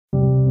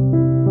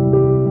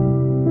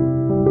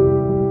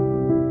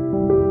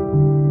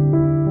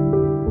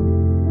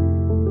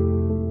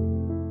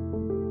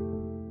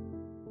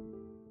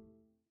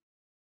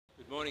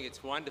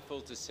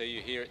wonderful to see you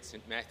here at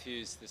St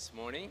Matthew's this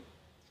morning.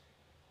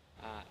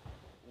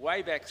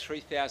 Way back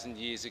 3,000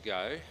 years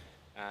ago,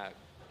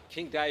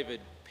 King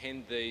David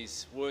penned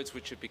these words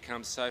which have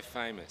become so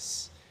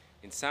famous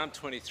in Psalm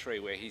 23,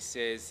 where he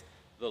says,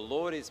 "The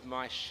Lord is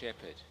my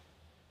shepherd."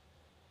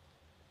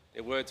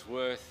 They're words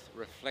worth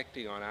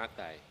reflecting on, aren't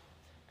they?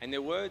 And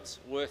they're words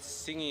worth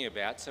singing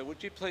about. So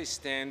would you please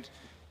stand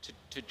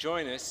to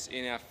join us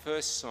in our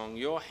first song,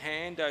 "Your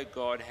hand, O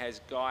God, has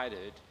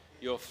guided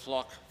your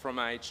flock from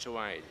age to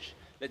age."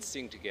 Let's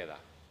sing together.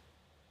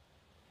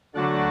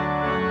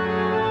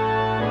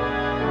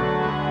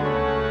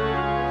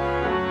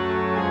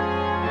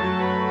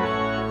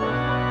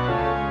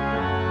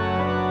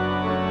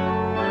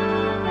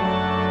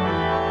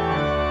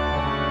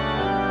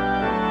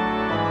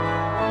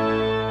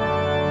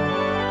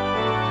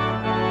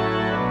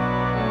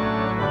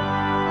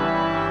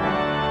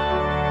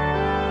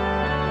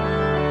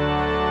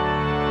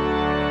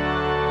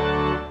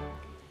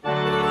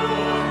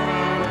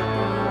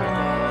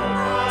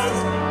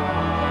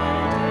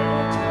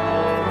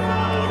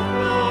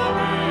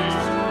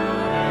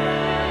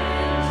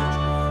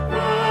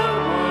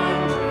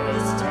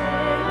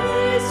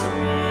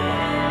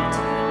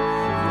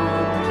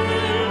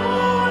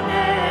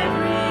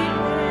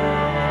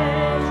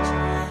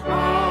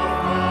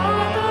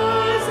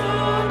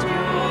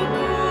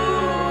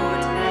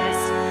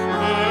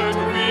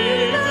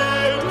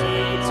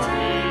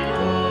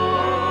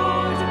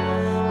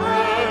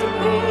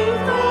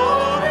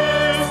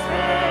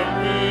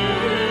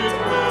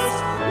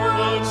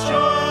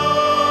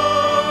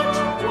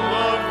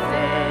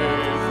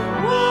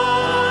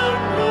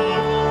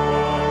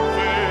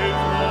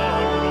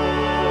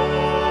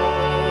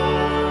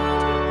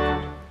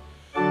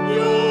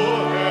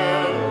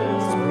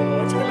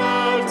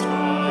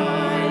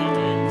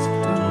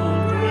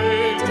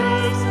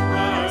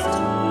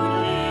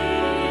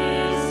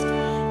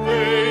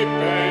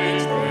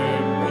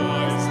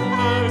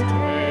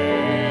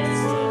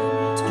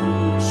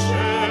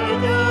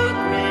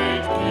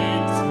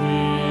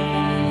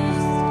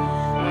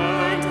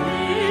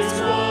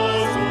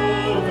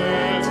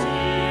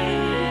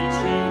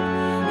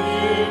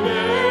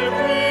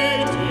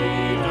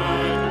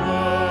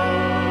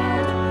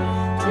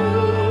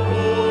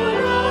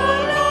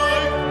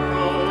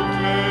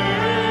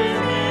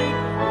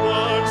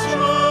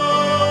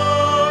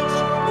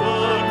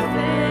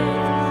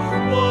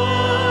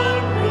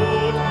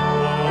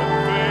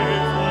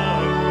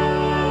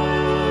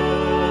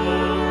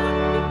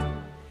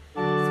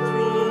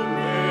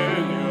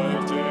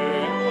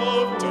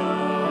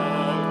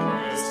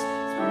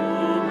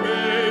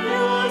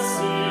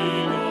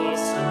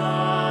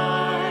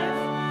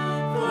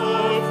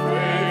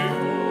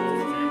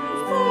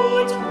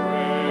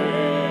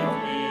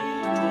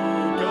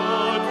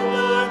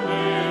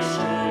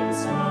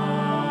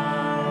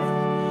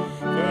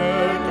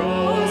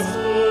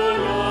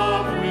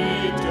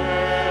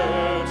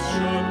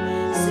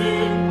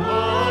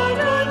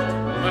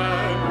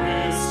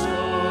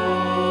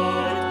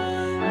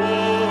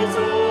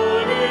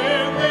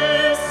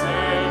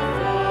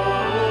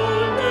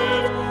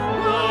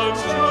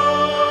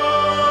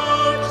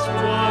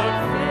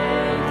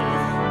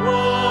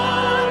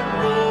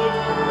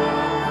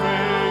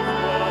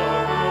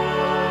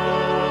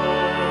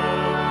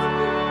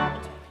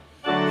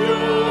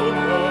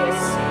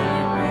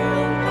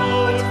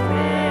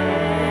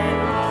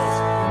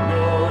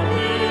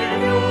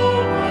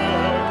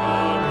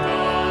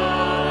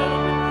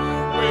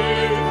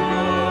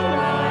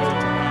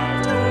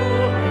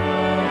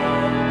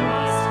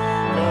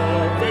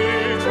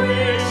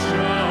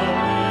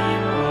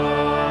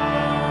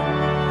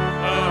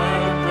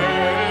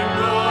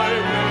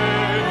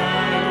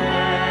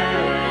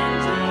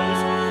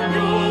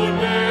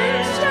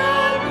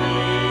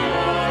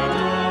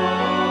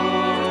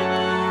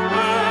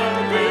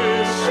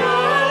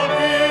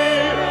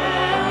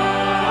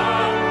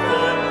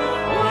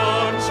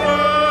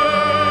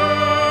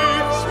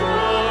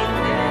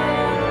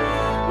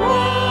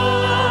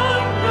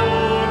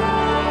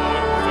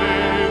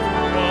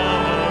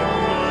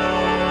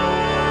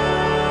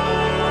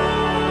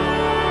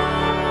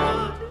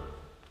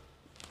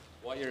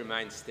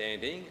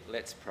 Standing,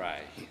 let's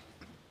pray.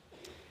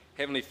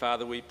 Heavenly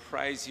Father, we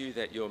praise you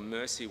that your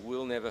mercy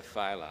will never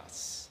fail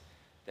us,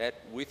 that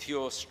with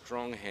your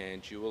strong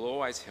hand you will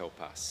always help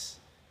us.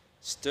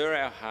 Stir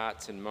our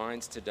hearts and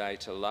minds today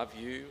to love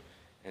you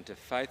and to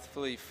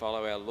faithfully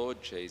follow our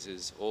Lord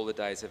Jesus all the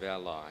days of our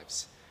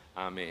lives.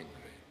 Amen.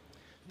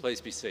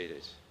 Please be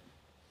seated.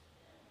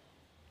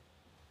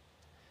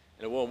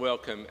 And a warm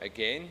welcome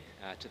again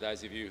to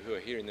those of you who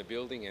are here in the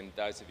building and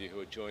those of you who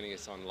are joining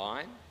us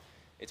online.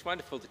 It's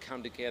wonderful to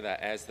come together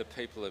as the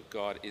people of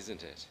God,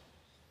 isn't it?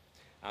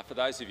 For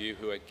those of you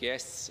who are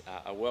guests,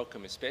 a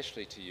welcome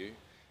especially to you.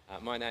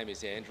 My name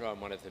is Andrew,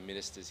 I'm one of the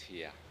ministers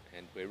here,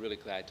 and we're really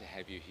glad to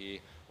have you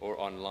here or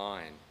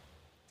online.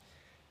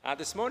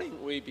 This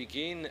morning we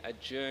begin a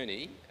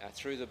journey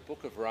through the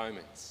book of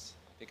Romans.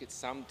 I think it's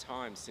some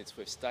time since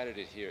we've studied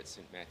it here at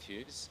St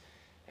Matthew's,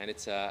 and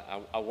it's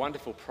a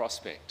wonderful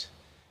prospect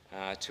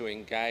to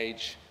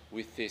engage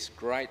with this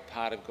great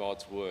part of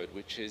God's Word,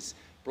 which has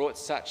brought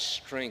such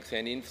strength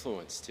and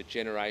influence to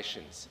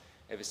generations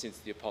ever since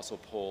the Apostle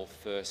Paul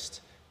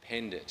first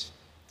penned it.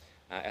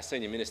 Our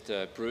Senior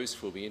Minister,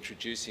 Bruce, will be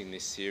introducing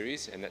this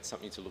series, and that's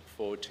something to look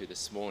forward to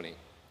this morning.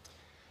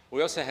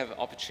 We also have an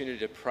opportunity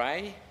to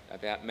pray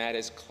about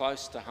matters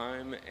close to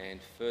home and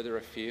further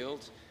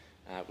afield.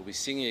 We'll be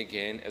singing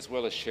again, as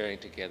well as sharing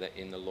together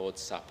in the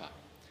Lord's Supper.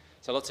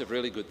 So lots of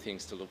really good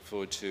things to look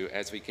forward to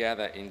as we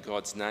gather in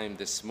God's name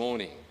this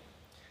morning.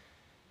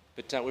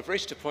 But we've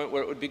reached a point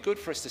where it would be good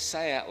for us to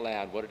say out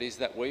loud what it is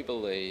that we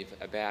believe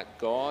about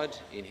God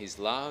in his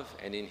love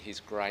and in his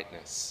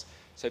greatness.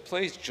 So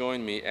please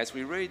join me as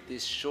we read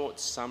this short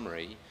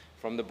summary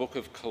from the book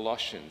of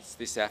Colossians,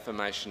 this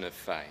affirmation of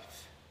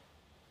faith.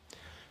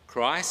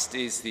 Christ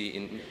is the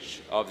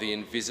image of the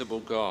invisible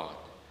God,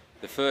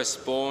 the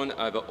firstborn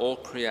over all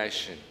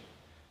creation.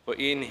 For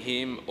in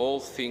him all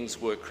things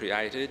were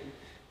created,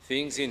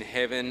 things in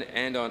heaven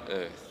and on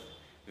earth,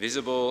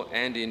 visible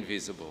and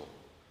invisible.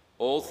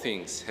 All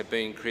things have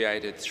been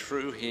created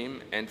through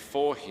him and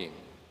for him.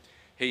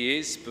 He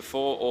is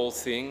before all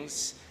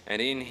things,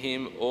 and in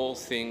him all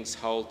things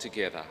hold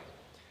together.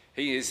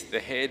 He is the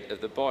head of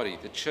the body,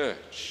 the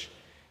church.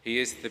 He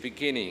is the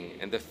beginning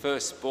and the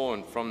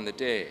firstborn from the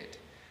dead,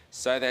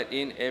 so that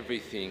in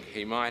everything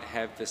he might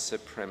have the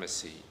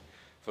supremacy.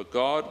 For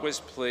God was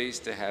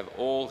pleased to have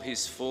all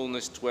his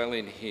fullness dwell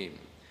in him,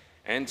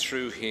 and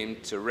through him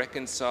to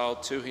reconcile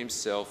to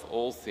himself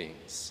all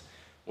things,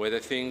 whether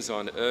things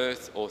on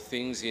earth or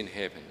things in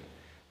heaven,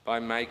 by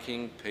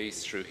making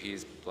peace through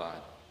his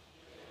blood.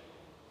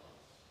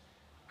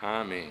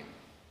 Amen.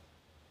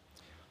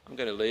 I'm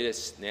going to lead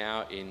us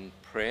now in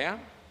prayer.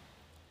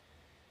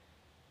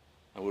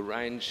 I will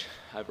range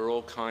over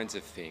all kinds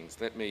of things.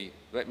 Let me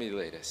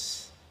lead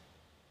us.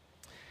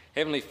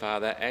 Heavenly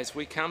Father, as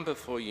we come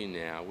before you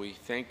now, we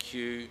thank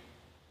you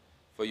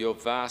for your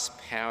vast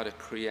power to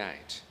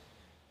create,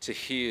 to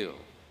heal,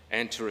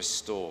 and to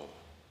restore.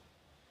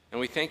 And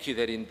we thank you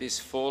that in this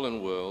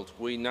fallen world,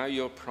 we know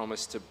your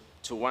promise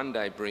to one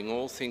day bring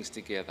all things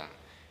together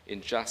in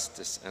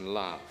justice and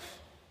love.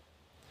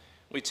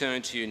 We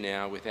turn to you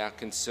now with our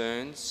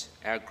concerns,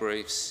 our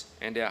griefs,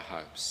 and our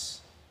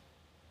hopes.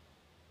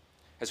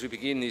 As we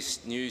begin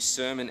this new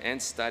sermon and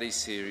study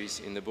series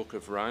in the book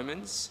of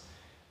Romans,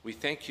 we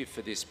thank you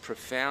for this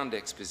profound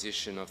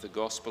exposition of the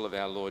gospel of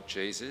our Lord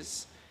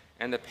Jesus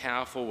and the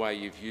powerful way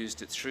you've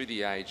used it through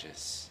the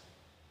ages.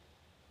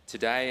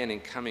 Today and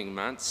in coming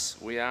months,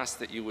 we ask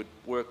that you would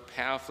work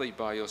powerfully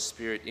by your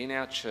Spirit in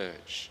our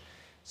church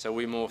so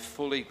we more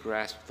fully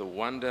grasp the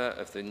wonder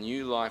of the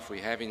new life we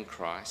have in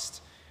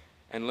Christ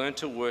and learn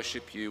to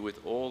worship you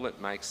with all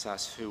that makes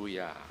us who we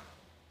are.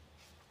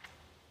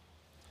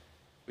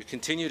 We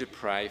continue to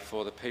pray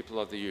for the people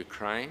of the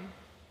Ukraine,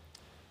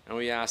 and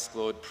we ask,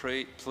 Lord,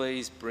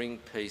 please bring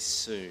peace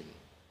soon.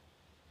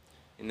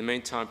 In the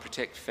meantime,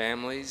 protect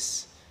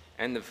families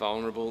and the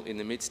vulnerable in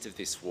the midst of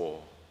this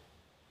war.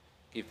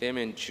 Give them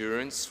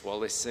endurance while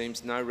there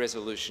seems no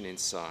resolution in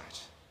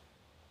sight.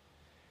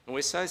 And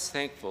we're so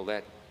thankful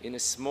that, in a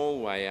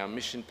small way, our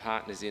mission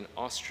partners in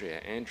Austria,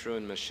 Andrew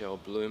and Michelle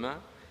Blumer,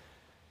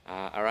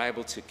 are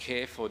able to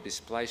care for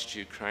displaced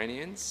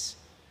Ukrainians.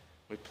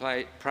 We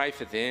pray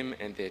for them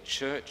and their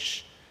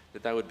church,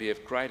 that they would be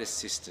of great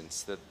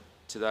assistance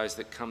to those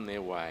that come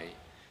their way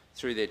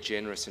through their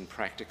generous and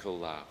practical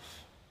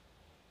love.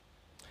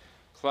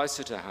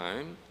 Closer to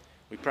home,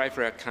 we pray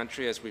for our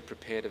country as we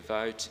prepare to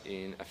vote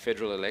in a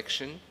federal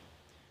election.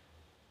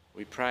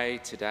 We pray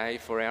today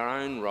for our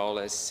own role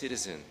as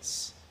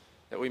citizens,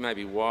 that we may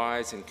be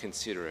wise and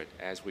considerate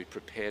as we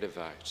prepare to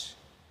vote.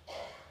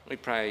 We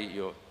pray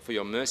for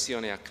your mercy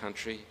on our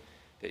country,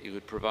 that you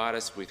would provide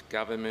us with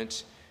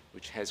government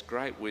which has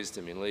great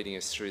wisdom in leading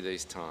us through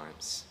these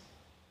times.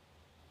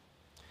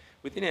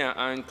 Within our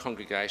own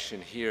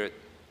congregation here at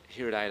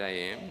 8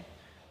 a.m,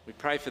 we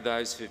pray for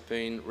those who've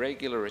been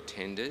regular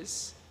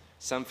attenders,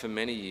 some for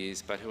many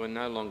years, but who are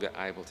no longer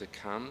able to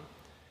come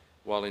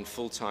while in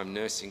full-time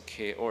nursing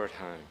care or at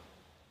home.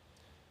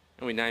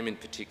 And we name in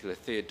particular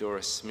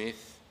Theodora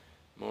Smith,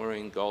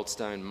 Maureen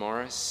Goldstone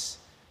Morris,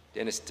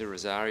 Dennis De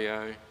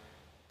Rosario,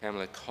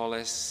 Pamela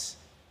Collis,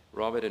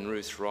 Robert and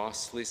Ruth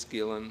Ross, Liz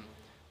Gillam,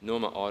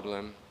 Norma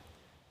Odlem,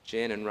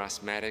 Jen and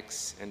Russ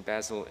Maddox, and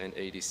Basil and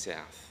Edie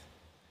South.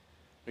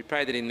 We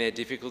pray that in their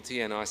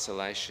difficulty and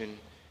isolation,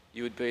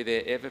 you would be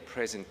their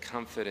ever-present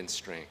comfort and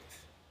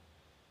strength.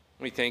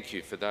 We thank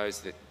you for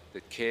those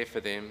that care for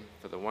them,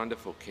 for the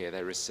wonderful care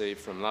they receive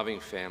from loving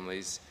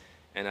families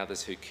and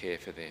others who care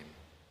for them.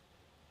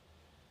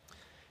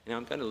 Now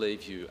I'm going to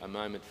leave you a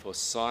moment for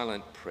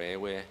silent prayer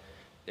where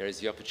there is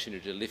the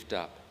opportunity to lift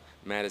up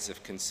matters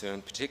of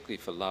concern, particularly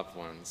for loved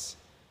ones,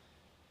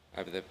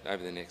 over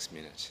the next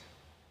minute.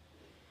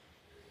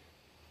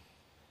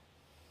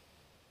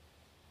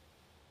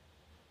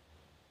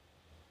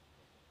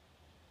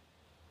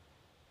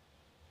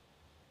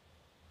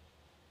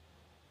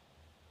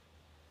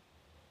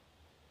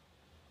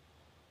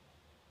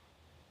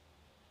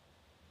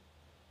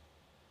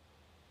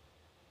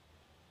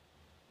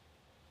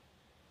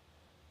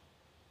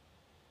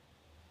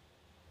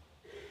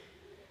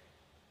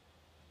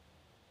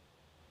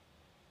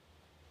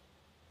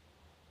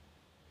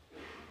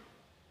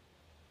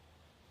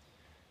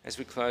 As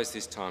we close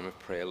this time of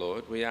prayer,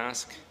 Lord, we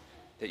ask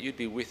that you'd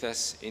be with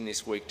us in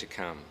this week to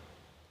come.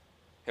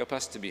 Help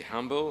us to be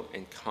humble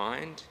and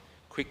kind,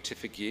 quick to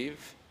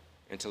forgive,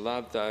 and to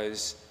love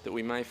those that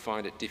we may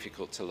find it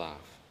difficult to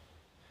love.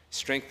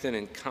 Strengthen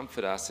and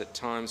comfort us at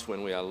times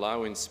when we are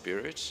low in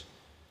spirit,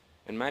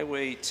 and may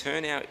we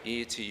turn our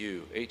ear to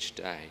you each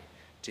day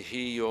to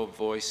hear your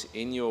voice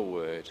in your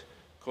word,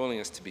 calling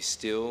us to be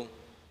still,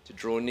 to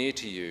draw near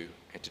to you,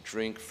 and to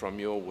drink from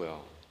your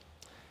well.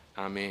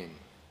 Amen.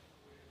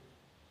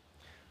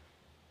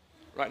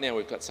 Right now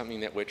we've got something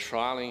that we're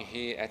trialling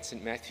here at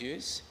St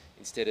Matthew's.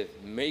 Instead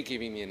of me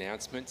giving the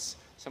announcements,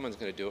 someone's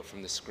going to do it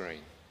from the screen.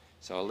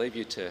 So I'll leave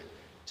you to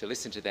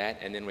listen to that,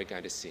 and then we're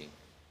going to sing.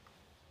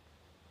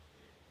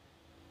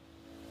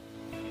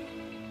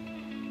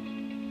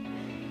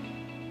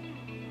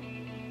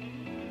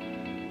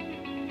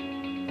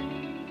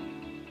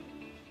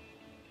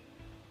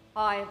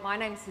 Hi, my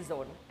name's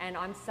Suzanne, and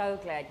I'm so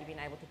glad you've been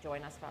able to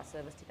join us for our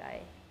service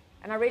today.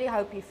 And I really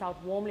hope you felt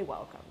warmly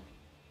welcomed.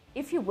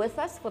 If you're with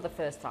us for the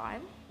first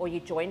time, or you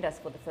joined us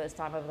for the first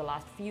time over the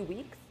last few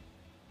weeks,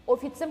 or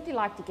if you'd simply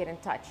like to get in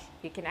touch,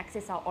 you can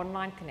access our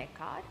online Connect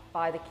card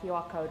via the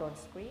QR code on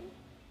screen,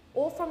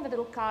 or from the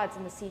little cards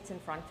in the seats in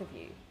front of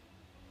you.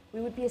 We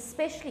would be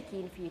especially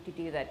keen for you to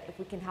do that if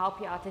we can help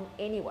you out in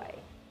any way.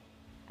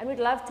 And we'd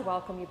love to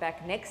welcome you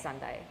back next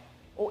Sunday,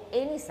 or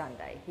any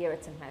Sunday, here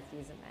at St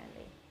Matthew's in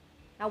Manly.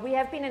 Now, we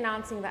have been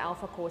announcing the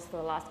Alpha course for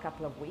the last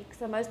couple of weeks,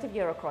 so most of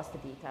you are across the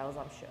details,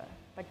 I'm sure.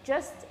 But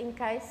just in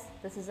case,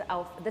 this is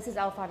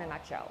Alpha in a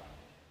nutshell.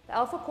 The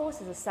Alpha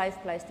course is a safe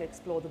place to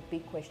explore the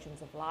big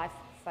questions of life,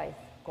 faith,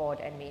 God,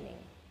 and meaning.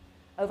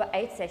 Over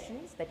 8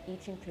 sessions that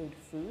each include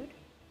food,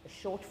 a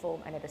short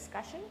film, and a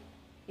discussion,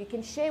 you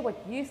can share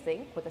what you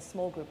think with a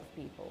small group of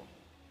people.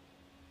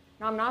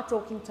 Now, I'm now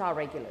talking to our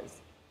regulars.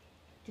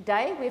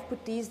 Today, we've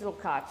put these little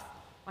cards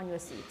on your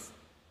seats.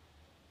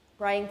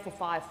 Praying for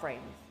 5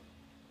 friends.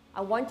 I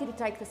want you to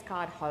take this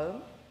card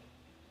home.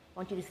 I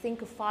want you to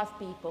think of 5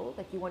 people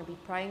that you want to be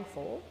praying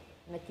for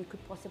and that you could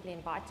possibly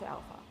invite to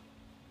Alpha.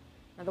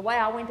 Now, the way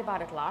I went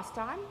about it last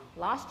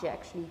year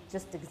actually,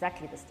 just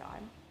exactly this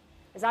time,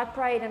 is I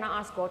prayed and I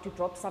asked God to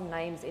drop some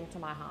names into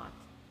my heart.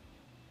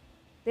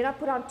 Then I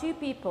put on 2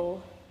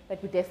 people that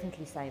would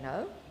definitely say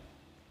no,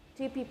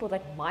 2 people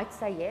that might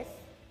say yes,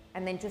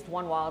 and then just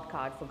 1 wild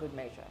card for good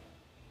measure.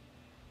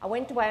 I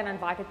went away and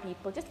invited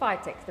people just via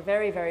text, a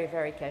very, very,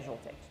 very casual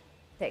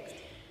text.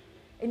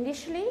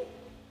 Initially,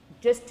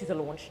 just to the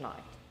launch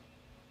night.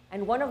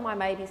 And one of my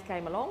maybes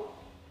came along,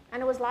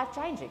 and it was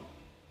life-changing.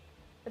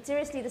 But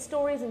seriously, the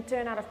stories and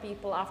turnout of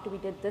people after we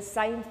did the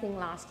same thing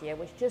last year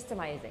was just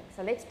amazing.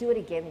 So let's do it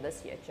again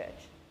this year,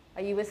 church.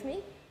 Are you with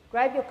me?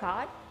 Grab your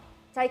card,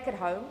 take it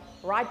home,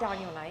 write down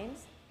your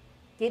names,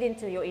 get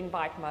into your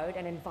invite mode,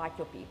 and invite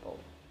your people.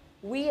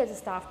 We as a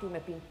staff team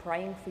have been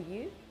praying for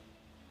you,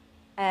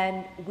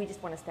 and we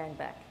just want to stand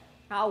back.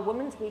 Our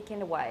Women's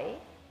Weekend away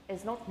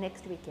is not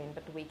next weekend,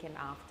 but the weekend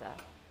after.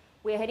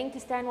 We're heading to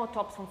Stanmore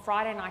Tops from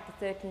Friday night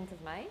the 13th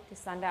of May to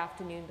Sunday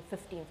afternoon the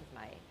 15th of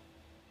May.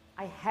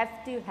 I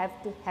have to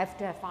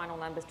have final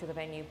numbers to the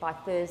venue by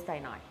Thursday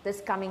night, this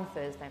coming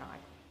Thursday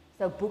night.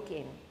 So book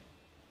in.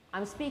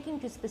 I'm speaking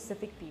to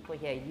specific people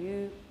here,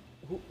 you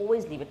who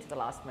always leave it to the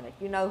last minute.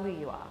 You know who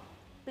you are.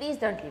 Please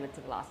don't leave it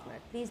to the last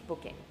minute. Please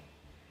book in.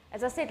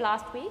 As I said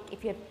last week,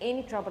 if you have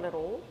any trouble at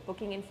all,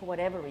 booking in for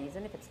whatever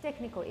reason, if it's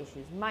technical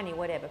issues, money,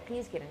 whatever,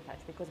 please get in touch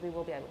because we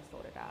will be able to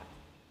sort it out.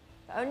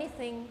 The only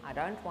thing I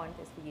don't want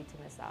is for you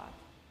to miss out.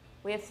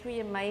 We have 3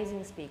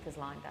 amazing speakers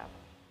lined up.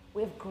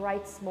 We have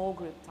great small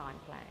group time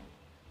planned.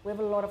 We have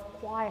a lot of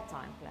quiet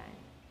time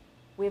planned.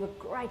 We have a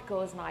great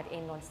girls' night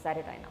in on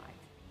Saturday night.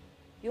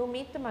 You'll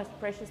meet the most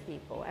precious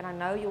people, and I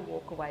know you'll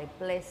walk away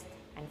blessed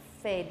and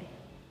fed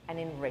and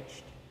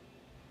enriched.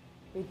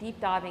 We're deep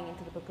diving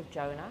into the book of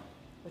Jonah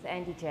with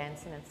Andy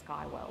Jansen and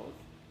Sky Wells.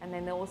 And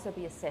then there'll also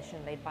be a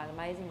session led by the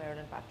amazing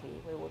Marilyn Buckley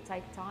where we'll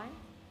take time,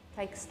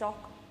 take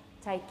stock,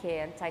 take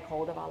care, and take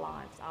hold of our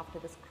lives after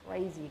this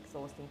crazy,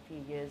 exhausting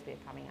few years we're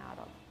coming out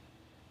of.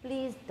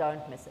 Please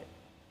don't miss it.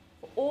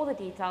 For all the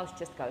details,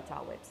 just go to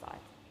our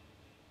website.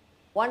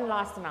 One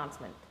last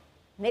announcement.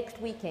 Next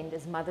weekend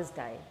is Mother's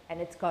Day,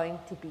 and it's going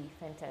to be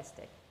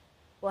fantastic.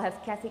 We'll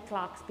have Kathy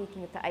Clark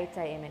speaking at the 8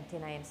 a.m. and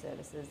 10 a.m.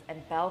 services,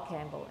 and Belle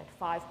Campbell at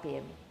 5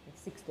 p.m.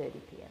 and 6:30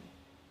 p.m.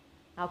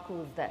 How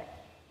cool is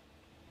that?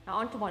 Now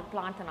on to one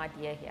plant an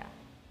idea here.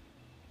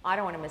 I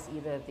don't want to miss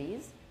either of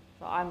these,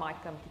 so I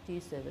might come to 2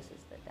 services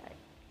that day.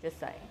 Just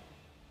saying.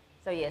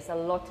 So yes, a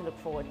lot to look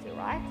forward to,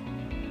 right?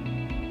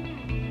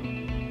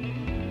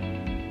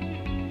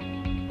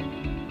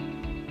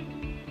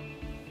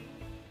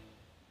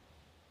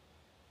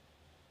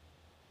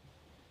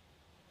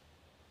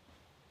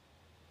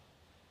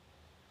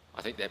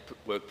 I think that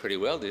worked pretty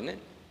well, didn't it?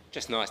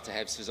 Just nice to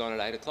have Suzanne at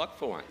 8 o'clock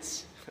for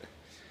once.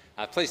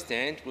 Please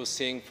stand, we'll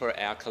sing for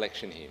our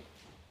collection hymn.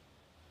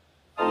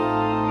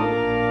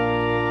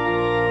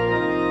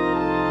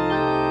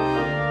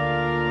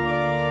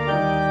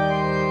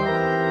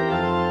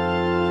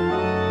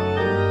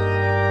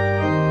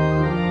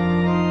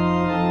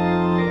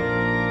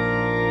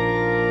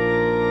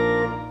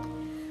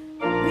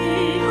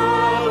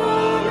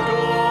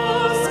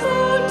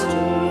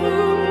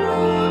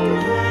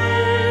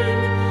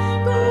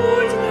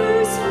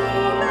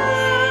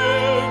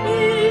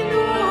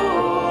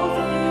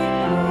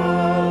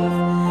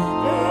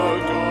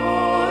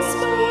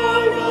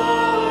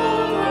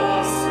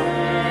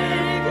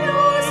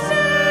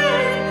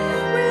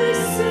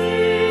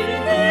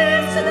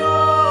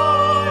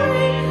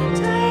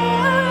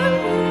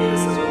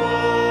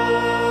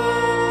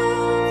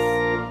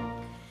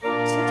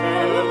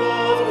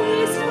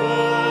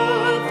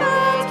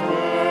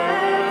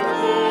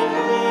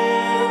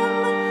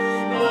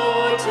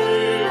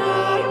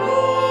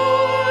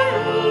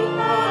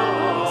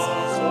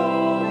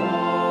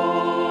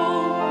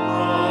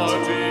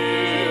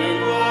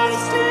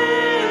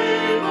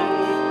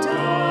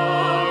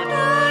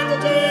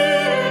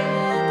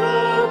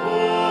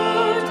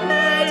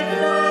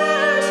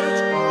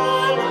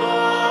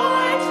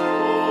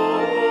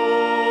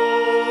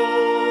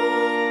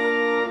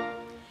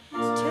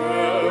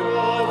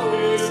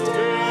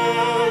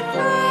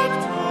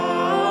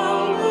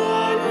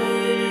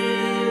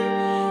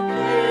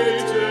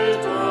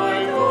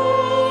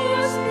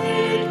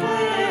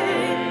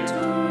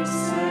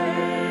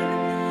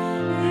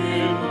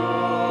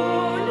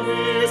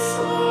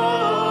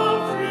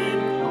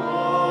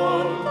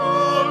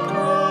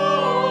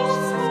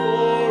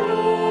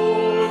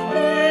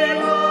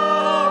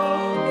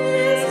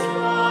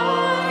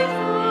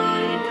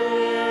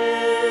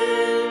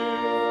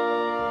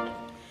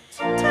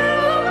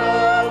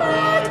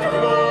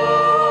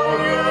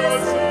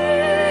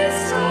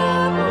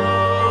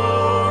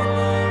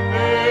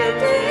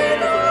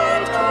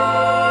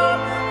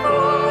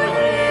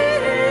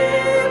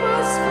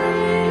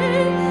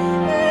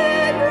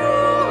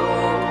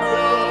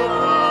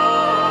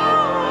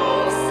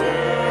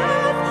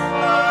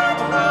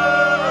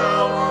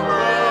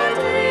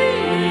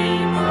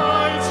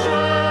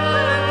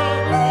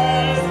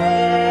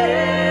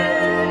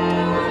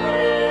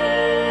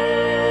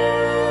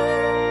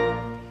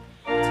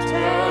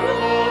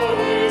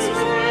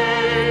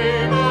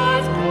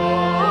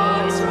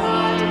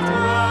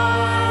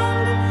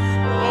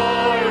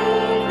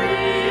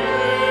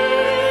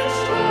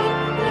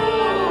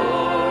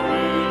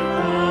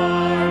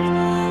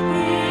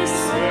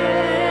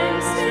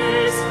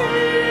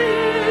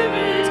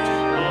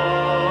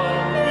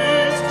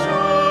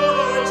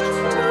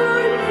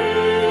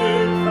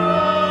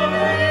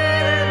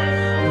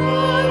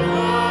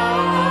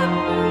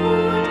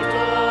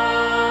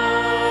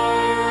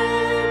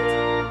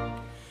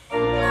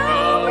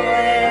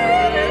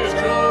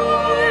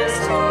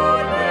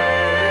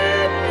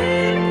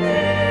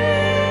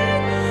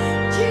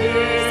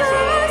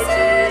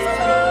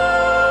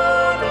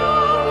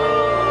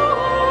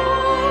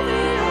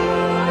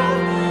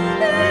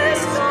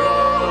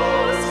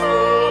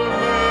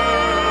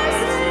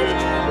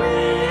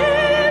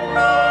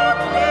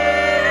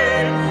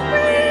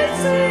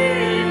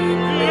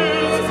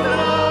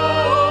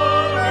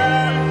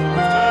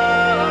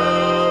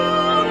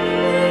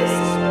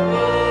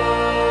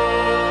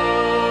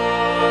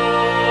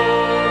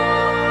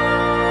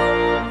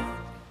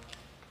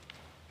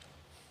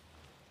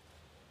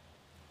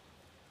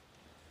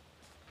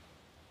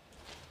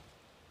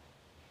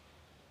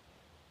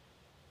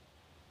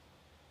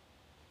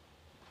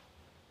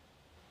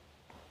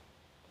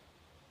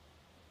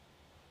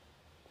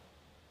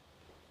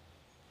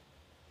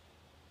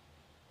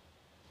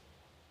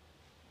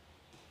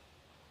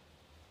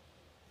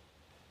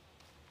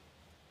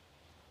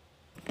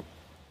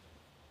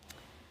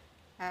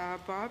 Our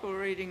Bible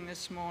reading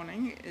this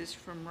morning is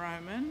from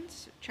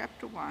Romans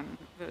chapter 1,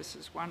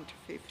 verses 1 to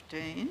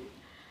 15,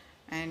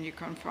 and you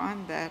can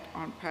find that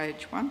on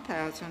page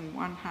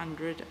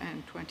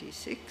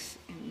 1126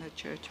 in the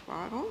Church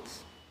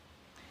Bibles.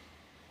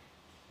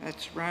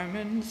 That's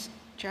Romans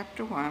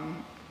chapter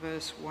 1,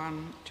 verse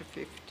 1 to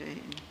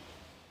 15.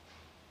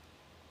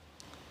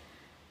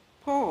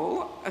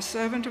 Paul, a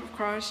servant of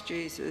Christ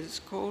Jesus,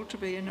 called to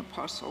be an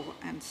apostle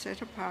and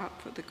set apart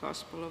for the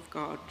gospel of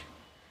God,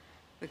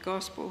 the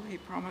gospel he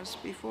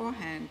promised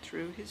beforehand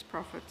through his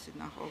prophets in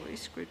the Holy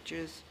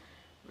Scriptures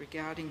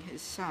regarding his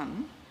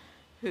Son,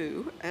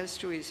 who, as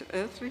to his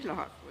earthly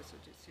life, was a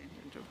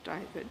descendant of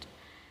David,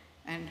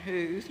 and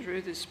who,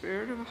 through the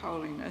Spirit of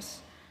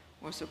holiness,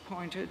 was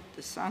appointed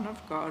the Son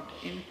of God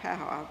in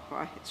power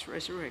by his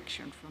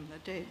resurrection from the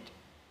dead,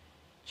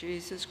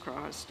 Jesus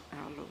Christ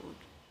our Lord.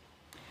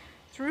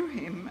 Through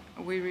him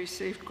we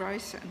received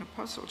grace and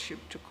apostleship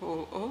to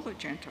call all the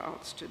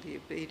Gentiles to the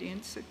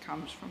obedience that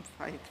comes from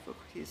faith for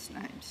his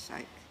name's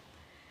sake.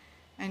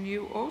 And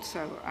you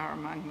also are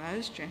among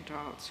those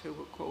Gentiles who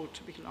were called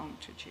to belong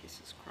to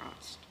Jesus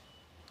Christ.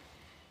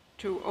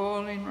 To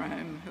all in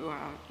Rome who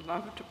are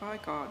loved by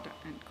God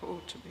and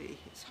called to be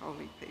his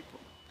holy people,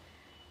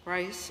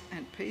 grace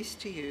and peace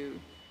to you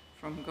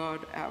from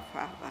God our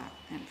Father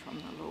and from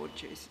the Lord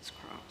Jesus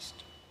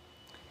Christ.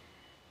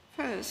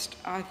 First,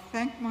 I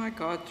thank my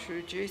God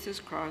through Jesus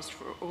Christ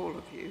for all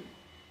of you,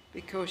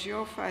 because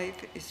your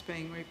faith is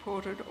being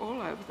reported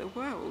all over the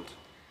world.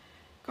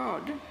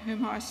 God,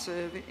 whom I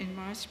serve in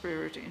my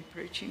spirit in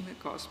preaching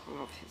the gospel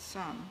of his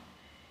Son,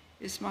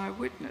 is my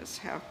witness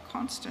how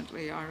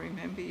constantly I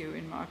remember you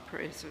in my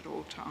prayers at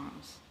all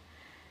times.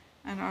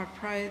 And I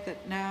pray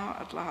that now,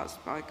 at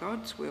last, by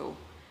God's will,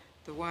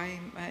 the way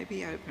may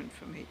be opened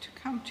for me to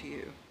come to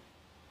you.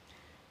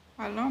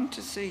 I long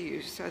to see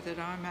you so that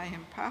I may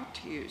impart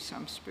to you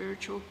some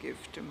spiritual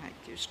gift to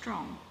make you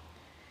strong.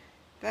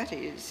 That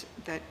is,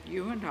 that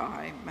you and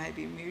I may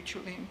be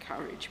mutually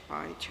encouraged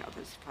by each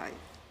other's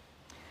faith.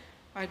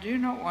 I do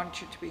not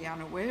want you to be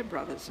unaware,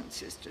 brothers and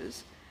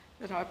sisters,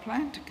 that I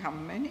planned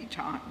many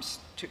times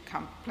to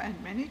come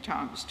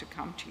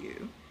to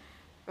you,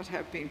 but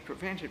have been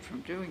prevented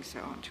from doing so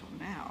until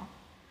now,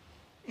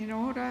 in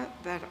order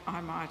that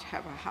I might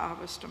have a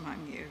harvest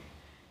among you,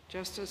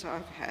 just as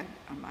I've had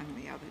among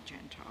the other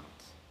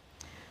Gentiles.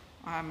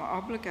 I am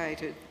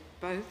obligated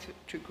both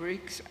to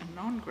Greeks and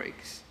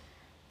non-Greeks,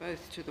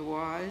 both to the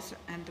wise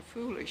and the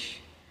foolish.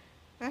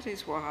 That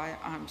is why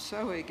I'm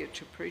so eager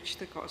to preach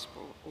the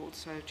gospel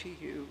also to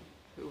you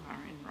who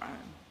are in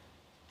Rome.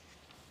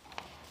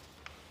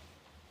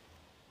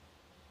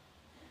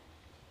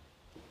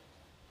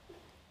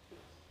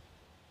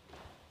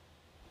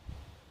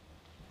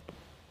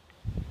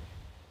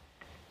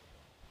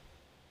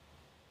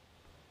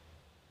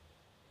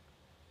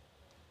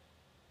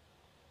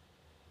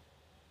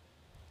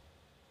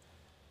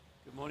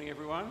 Good morning,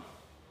 everyone.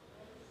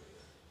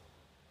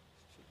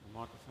 Check the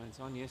microphone's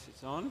on. Yes,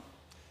 it's on.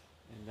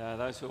 And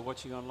those who are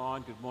watching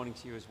online, good morning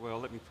to you as well.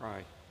 Let me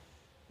pray.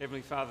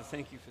 Heavenly Father,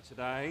 thank you for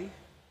today.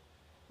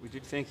 We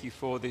did thank you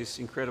for this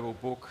incredible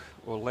book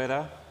or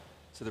letter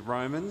to the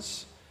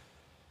Romans.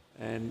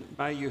 And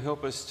may you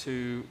help us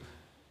to,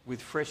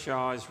 with fresh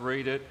eyes,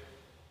 read it,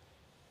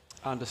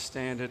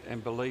 understand it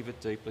and believe it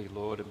deeply,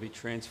 Lord, and be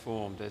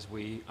transformed as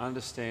we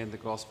understand the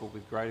gospel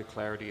with greater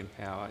clarity and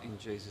power. In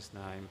Jesus'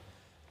 name.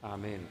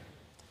 Amen.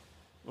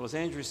 Well, as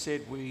Andrew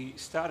said, we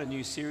start a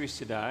new series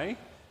today,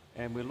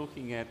 and we're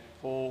looking at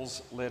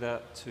Paul's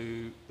letter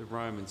to the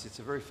Romans. It's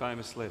a very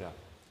famous letter.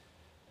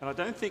 And I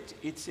don't think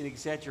it's an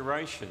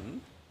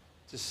exaggeration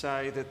to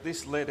say that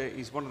this letter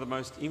is one of the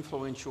most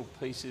influential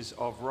pieces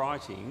of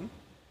writing,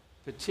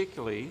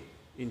 particularly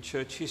in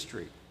church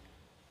history.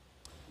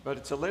 But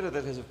it's a letter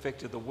that has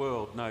affected the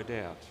world, no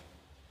doubt.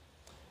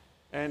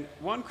 And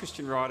one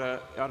Christian writer,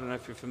 I don't know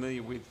if you're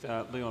familiar with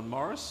Leon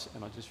Morris,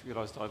 and I just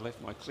realised I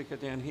left my clicker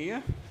down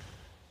here.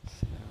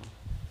 So,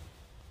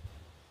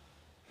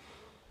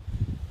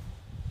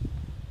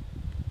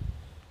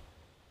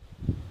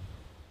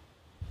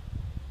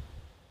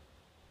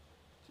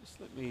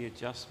 just let me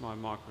adjust my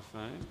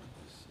microphone.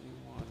 Just see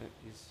why that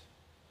is.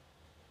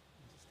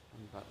 Just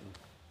unbutton.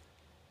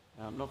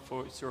 I'm not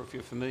sure if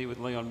you're familiar with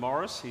Leon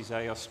Morris. He's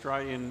an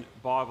Australian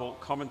Bible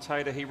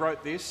commentator. He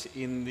wrote this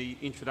in the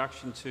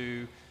introduction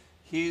to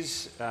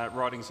his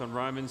writings on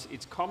Romans.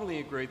 It's commonly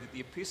agreed that the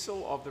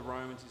Epistle of the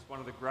Romans is one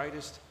of the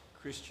greatest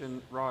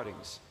Christian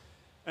writings.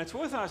 And it's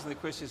worth asking the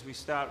question as we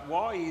start,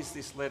 why is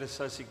this letter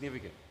so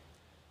significant?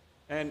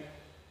 And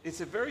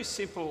it's a very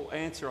simple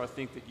answer, I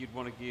think, that you'd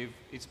want to give.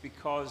 It's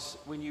because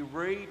when you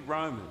read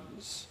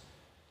Romans,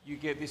 you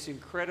get this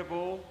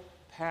incredible,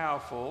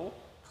 powerful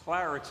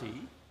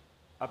clarity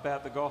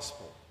about the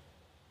gospel.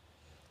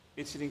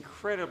 It's an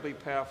incredibly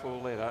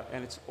powerful letter,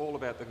 and it's all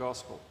about the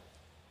gospel.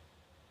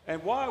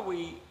 And why are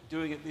we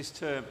doing it this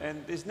term?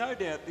 And there's no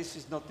doubt this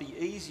is not the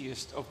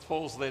easiest of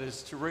Paul's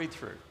letters to read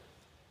through.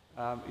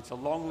 It's a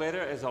long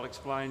letter, as I'll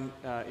explain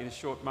in a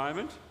short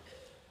moment.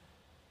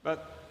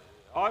 But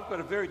I've got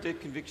a very deep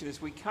conviction as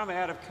we come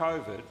out of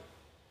COVID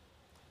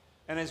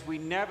and as we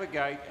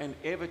navigate an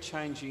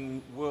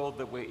ever-changing world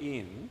that we're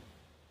in,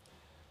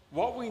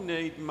 what we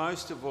need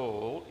most of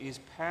all is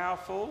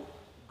powerful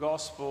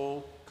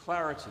gospel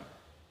clarity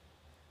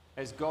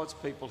as God's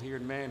people here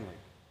in Manly.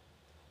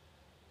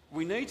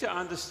 We need to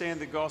understand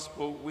the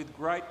gospel with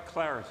great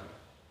clarity.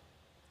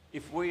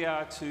 If we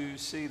are to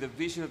see the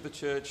vision of the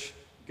church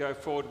go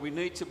forward, we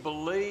need to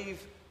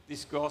believe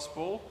this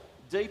gospel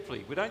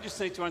deeply. We don't just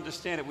need to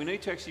understand it, we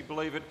need to actually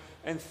believe it.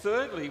 And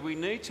thirdly, we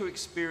need to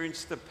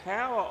experience the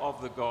power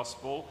of the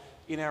gospel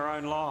in our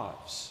own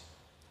lives.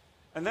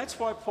 And that's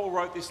why Paul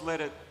wrote this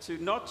letter, to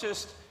not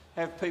just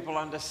have people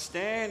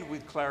understand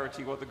with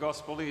clarity what the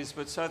gospel is,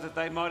 but so that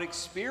they might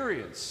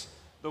experience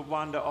the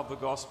wonder of the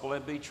gospel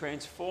and be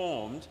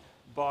transformed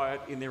by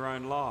it in their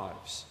own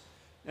lives.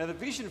 Now, the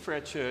vision for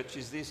our church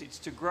is this: it's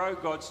to grow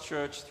God's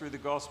church through the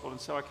gospel. And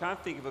so I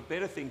can't think of a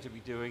better thing to be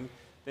doing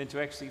than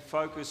to actually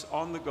focus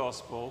on the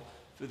gospel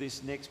for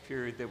this next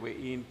period that we're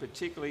in,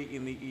 particularly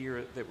in the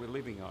era that we're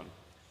living on.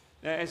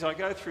 Now, as I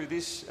go through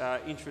this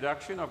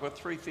introduction, I've got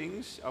three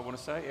things I want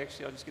to say.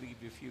 Actually, I'm just going to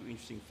give you a few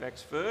interesting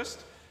facts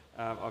first.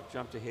 I've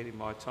jumped ahead in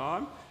my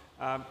time.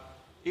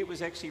 It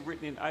was actually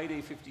written in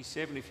AD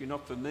 57, if you're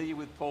not familiar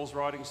with Paul's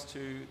writings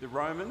to the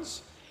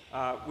Romans,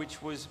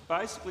 which was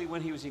basically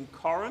when he was in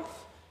Corinth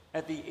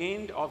at the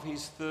end of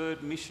his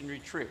third missionary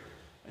trip.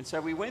 And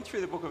so we went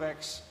through the book of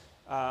Acts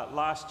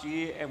last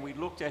year, and we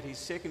looked at his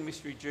second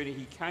missionary journey.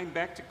 He came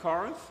back to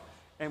Corinth,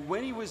 and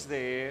when he was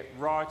there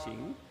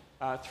writing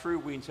through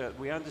winter,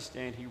 we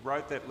understand he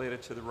wrote that letter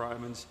to the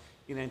Romans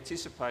in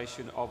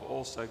anticipation of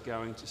also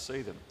going to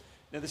see them.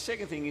 Now, the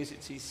second thing is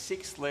it's his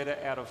sixth letter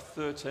out of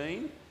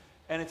 13,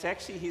 and it's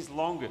actually his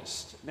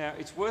longest. Now,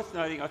 it's worth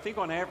noting, I think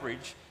on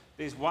average,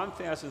 there's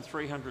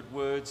 1,300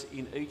 words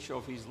in each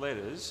of his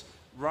letters.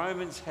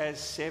 Romans has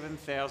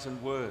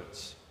 7,000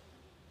 words.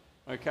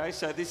 Okay,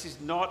 so this is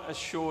not a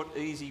short,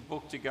 easy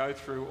book to go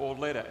through, or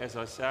letter, as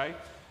I say.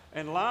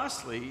 And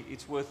lastly,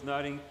 it's worth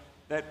noting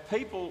that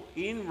people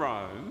in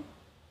Rome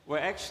were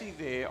actually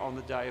there on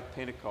the day of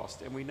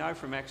Pentecost. And we know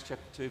from Acts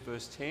chapter 2,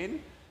 verse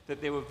 10,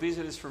 that there were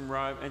visitors from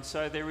Rome. And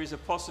so there is a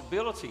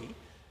possibility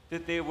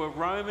that there were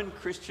Roman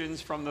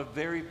Christians from the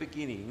very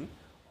beginning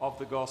of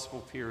the gospel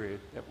period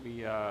that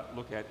we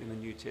look at in the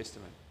New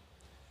Testament.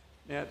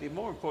 Now, the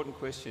more important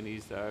question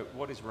is, though,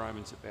 what is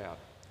Romans about?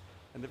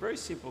 And the very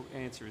simple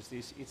answer is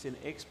this: it's an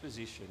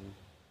exposition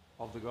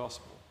of the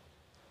gospel,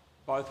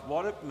 both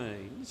what it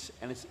means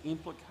and its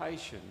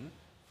implication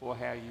for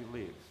how you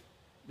live.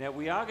 Now,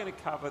 we are going to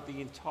cover the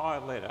entire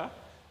letter,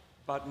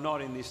 but not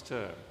in this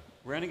term.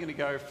 We're only going to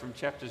go from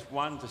chapters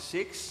 1 to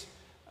 6,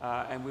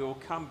 and we will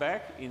come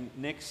back in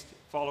next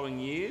following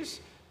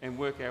years and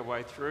work our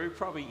way through,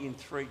 probably in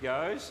 3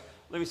 goes.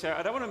 Let me say,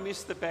 I don't want to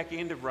miss the back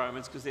end of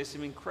Romans, because there's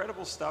some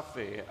incredible stuff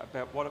there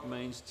about what it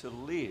means to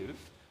live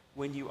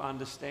when you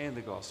understand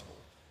the gospel.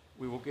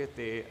 We will get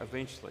there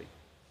eventually.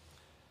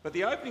 But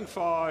the opening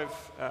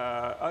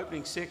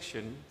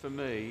section for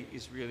me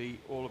is really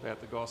all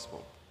about the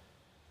gospel.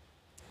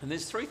 And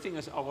there's 3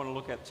 things I want to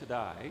look at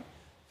today.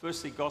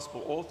 Firstly,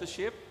 gospel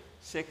authorship.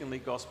 Secondly,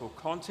 gospel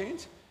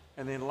content.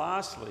 And then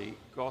lastly,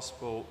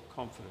 gospel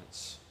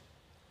confidence.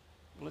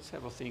 Well, let's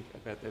have a think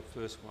about that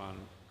first one,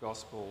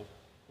 gospel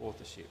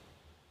authorship.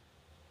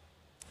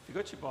 If you've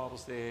got your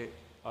Bibles there,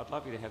 I'd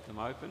love you to have them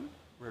open.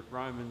 We're at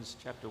Romans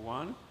chapter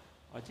 1.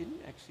 I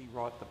didn't actually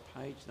write the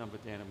page number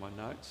down in my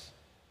notes.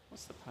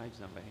 What's the page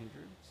number,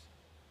 Andrew?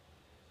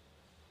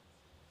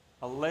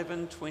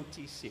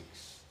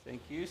 1126.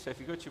 Thank you. So if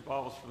you've got your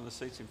Bibles from the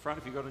seats in front,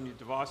 if you've got on your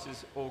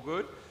devices, all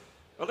good.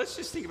 Well, let's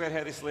just think about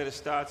how this letter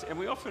starts. And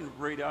we often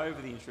read over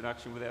the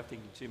introduction without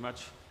thinking too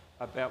much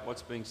about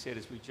what's being said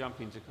as we jump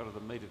into kind of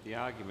the meat of the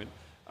argument.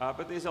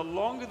 But there's a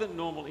longer than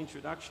normal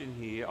introduction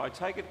here. I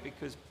take it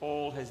because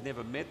Paul has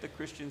never met the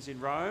Christians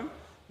in Rome.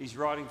 He's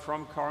writing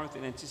from Corinth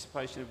in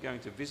anticipation of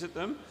going to visit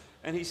them.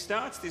 And he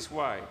starts this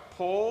way: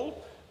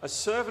 Paul, a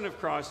servant of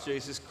Christ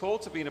Jesus,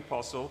 called to be an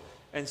apostle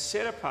and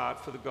set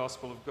apart for the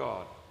gospel of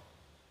God.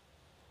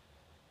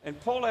 And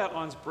Paul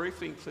outlines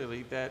briefly and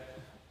clearly that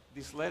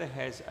this letter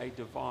has a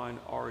divine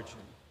origin.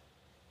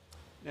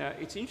 Now,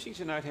 it's interesting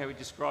to note how he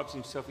describes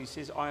himself. He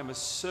says, I am a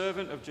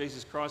servant of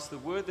Jesus Christ. The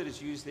word that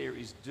is used there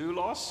is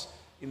doulos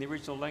in the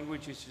original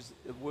language, which is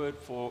the word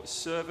for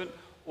servant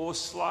or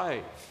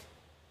slave.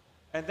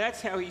 And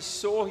that's how he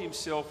saw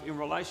himself in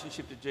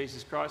relationship to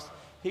Jesus Christ.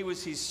 He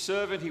was his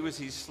servant, he was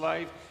his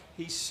slave,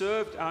 he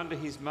served under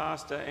his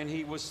master, and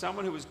he was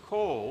someone who was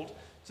called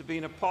to be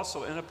an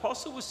apostle. An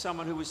apostle was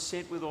someone who was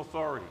sent with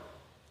authority.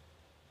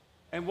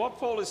 And what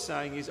Paul is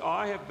saying is,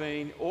 I have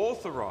been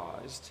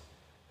authorized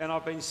and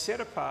I've been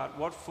set apart.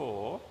 What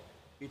for?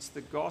 It's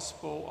the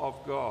gospel of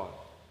God.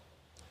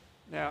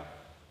 Now,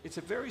 it's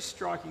a very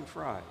striking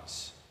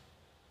phrase.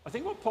 I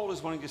think what Paul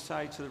is wanting to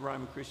say to the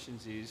Roman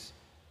Christians is,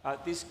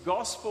 this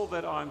gospel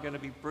that I'm going to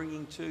be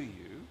bringing to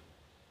you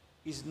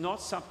is not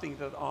something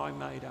that I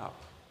made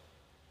up.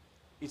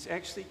 It's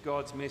actually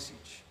God's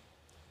message.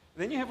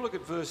 And then you have a look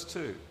at verse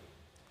 2.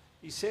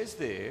 He says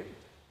there,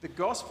 the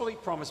gospel he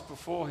promised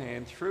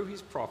beforehand through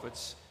his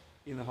prophets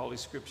in the Holy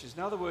Scriptures.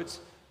 In other words,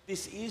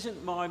 this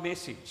isn't my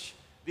message.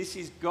 This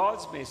is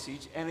God's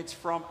message, and it's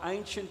from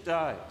ancient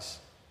days.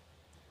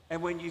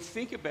 And when you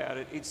think about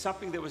it, it's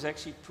something that was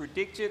actually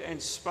predicted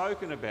and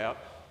spoken about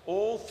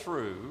all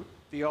through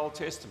the Old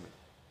Testament.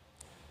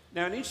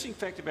 Now, an interesting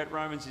fact about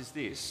Romans is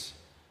this.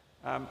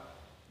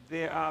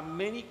 There are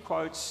many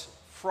quotes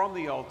from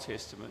the Old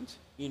Testament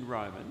in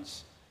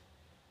Romans,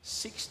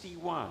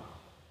 61,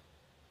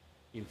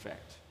 in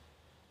fact.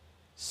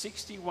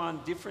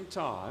 61 different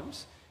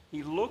times,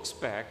 he looks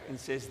back and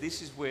says,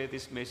 this is where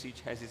this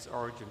message has its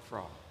origin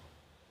from.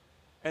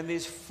 And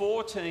there's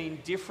 14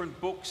 different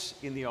books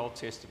in the Old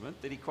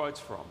Testament that he quotes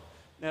from.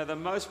 Now, the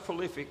most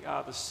prolific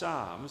are the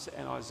Psalms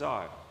and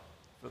Isaiah,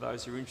 for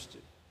those who are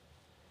interested.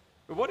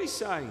 But what he's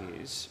saying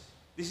is,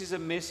 this is a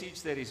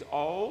message that is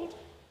old,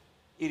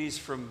 it is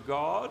from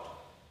God,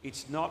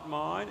 it's not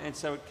mine, and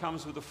so it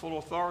comes with the full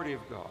authority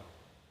of God.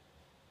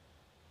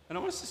 And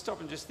I want us to stop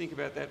and just think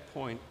about that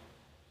point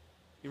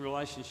in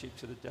relationship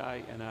to the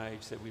day and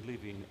age that we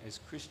live in as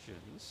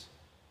Christians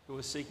who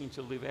are seeking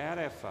to live out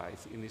our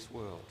faith in this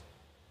world.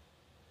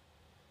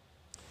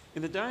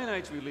 In the day and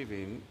age we live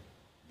in,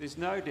 there's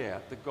no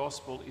doubt the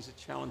gospel is a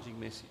challenging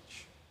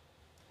message.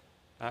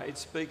 It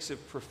speaks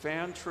of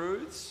profound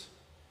truths,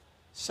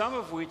 some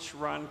of which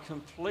run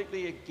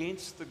completely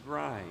against the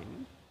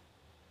grain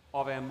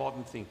of our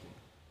modern thinking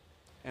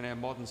and our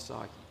modern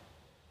psyche.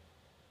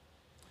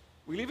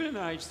 We live in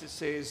an age that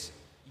says,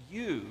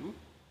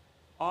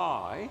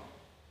 I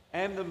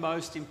am the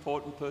most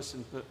important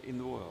person in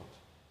the world.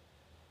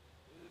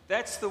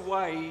 That's the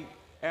way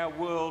our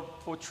world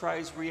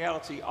portrays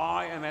reality.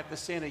 I am at the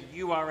centre,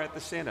 you are at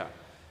the centre.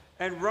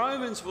 And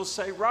Romans will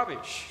say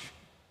rubbish,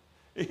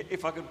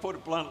 if I can put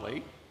it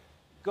bluntly.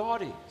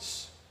 God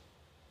is.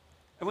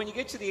 And when you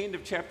get to the end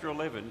of chapter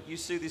 11, you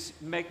see this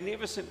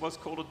magnificent, what's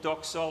called a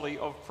doxology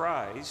of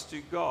praise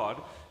to God,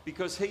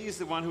 because he is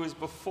the one who is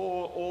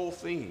before all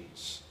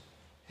things.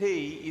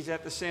 He is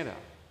at the centre.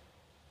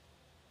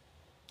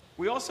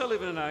 We also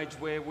live in an age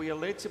where we are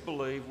led to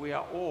believe we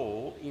are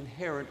all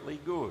inherently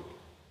good.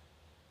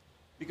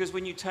 Because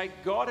when you take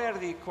God out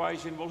of the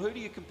equation, well, who do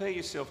you compare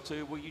yourself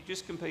to? Well, you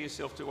just compare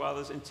yourself to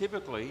others, and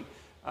typically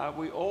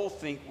we all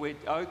think we're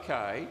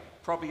okay,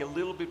 probably a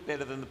little bit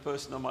better than the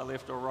person on my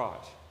left or right.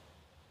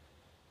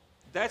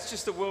 That's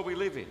just the world we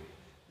live in.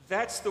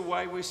 That's the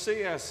way we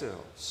see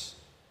ourselves.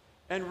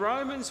 And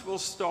Romans will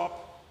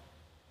stop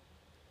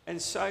and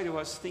say to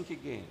us, think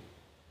again.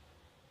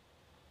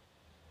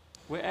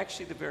 We're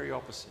actually the very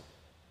opposite.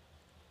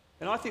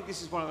 And I think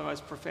this is one of the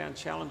most profound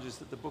challenges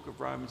that the book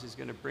of Romans is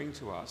going to bring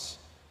to us.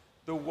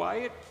 The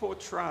way it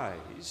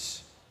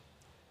portrays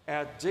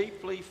our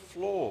deeply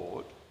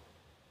flawed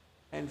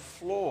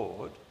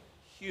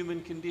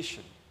human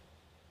condition.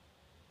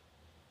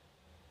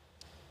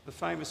 The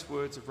famous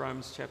words of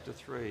Romans chapter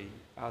 3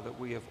 are that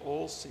we have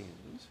all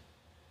sinned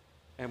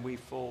and we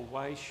fall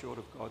way short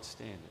of God's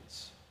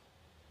standards.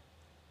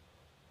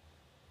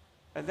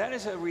 And that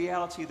is a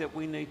reality that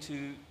we need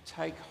to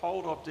take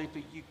hold of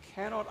deeply. You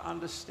cannot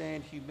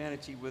understand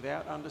humanity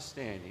without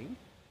understanding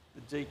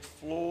the deep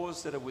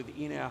flaws that are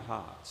within our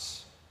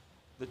hearts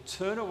that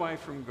turn away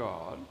from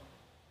God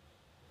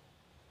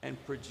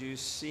and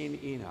produce sin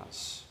in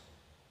us.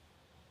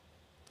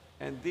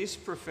 And this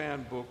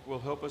profound book will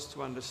help us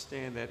to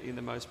understand that in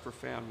the most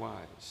profound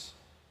ways.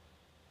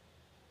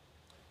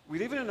 We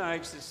live in an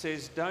age that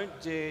says,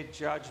 don't dare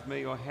judge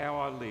me or how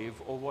I live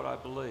or what I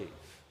believe.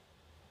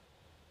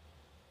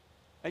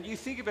 And you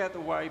think about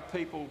the way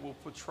people will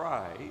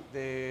portray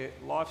their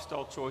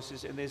lifestyle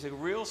choices, and there's a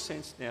real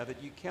sense now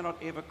that you cannot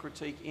ever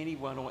critique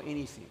anyone or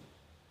anything.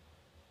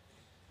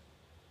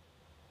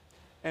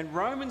 And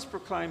Romans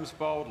proclaims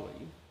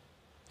boldly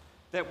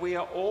that we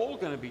are all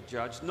going to be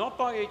judged, not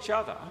by each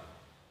other,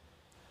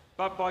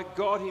 but by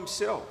God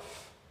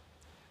himself.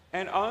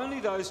 And only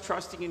those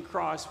trusting in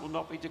Christ will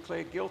not be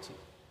declared guilty.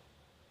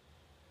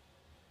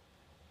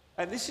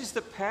 And this is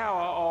the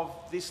power of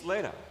this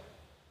letter.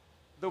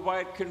 The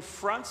way it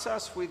confronts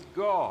us with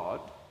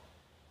God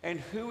and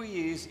who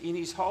he is in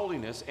his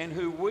holiness and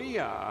who we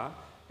are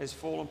as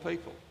fallen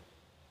people.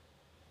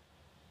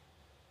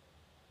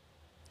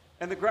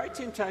 And the great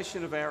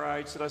temptation of our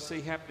age that I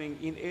see happening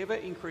in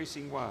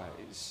ever-increasing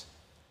ways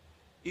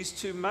is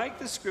to make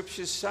the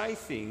scriptures say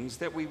things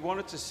that we want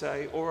it to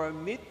say or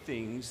omit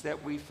things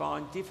that we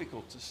find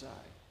difficult to say.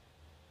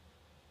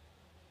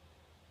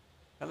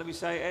 And let me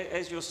say,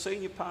 as your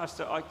senior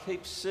pastor, I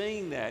keep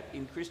seeing that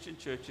in Christian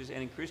churches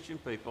and in Christian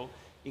people,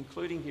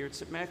 including here at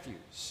St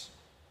Matthew's.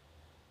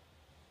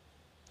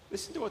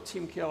 Listen to what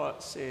Tim Keller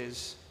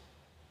says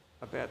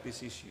about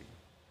this issue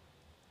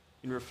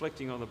in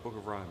reflecting on the book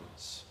of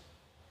Romans.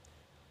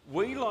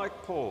 We,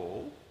 like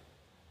Paul,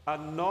 are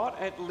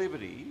not at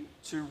liberty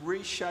to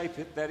reshape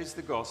it, that is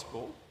the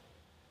gospel,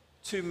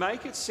 to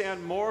make it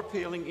sound more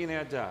appealing in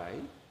our day,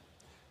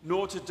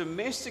 nor to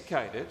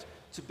domesticate it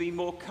to be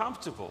more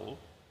comfortable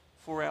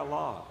for our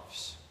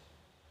lives.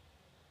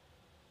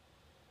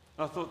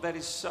 I thought that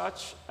is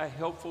such a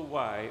helpful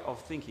way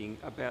of thinking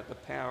about the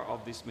power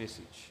of this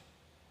message.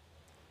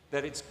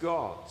 that it's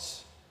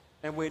God's,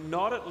 and we're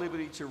not at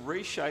liberty to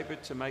reshape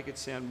it to make it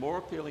sound more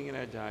appealing in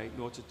our day,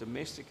 nor to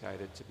domesticate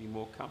it to be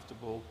more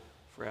comfortable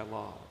for our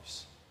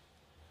lives.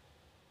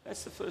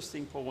 That's the first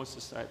thing Paul wants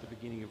to say at the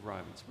beginning of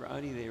Romans. We're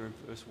only there in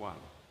verse 1.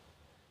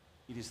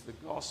 It is the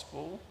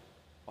gospel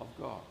of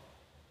God.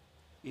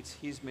 It's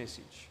his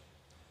message.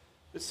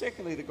 But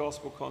secondly, the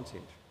gospel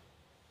content.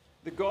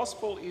 The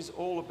gospel is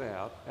all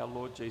about our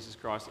Lord Jesus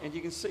Christ. And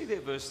you can see there,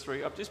 verse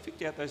 3, I've just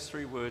picked out those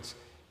three words.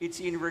 It's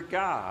in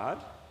regard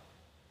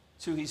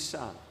to his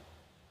Son.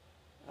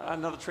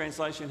 Another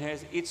translation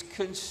has, it's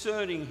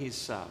concerning his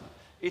Son.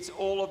 It's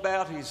all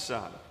about his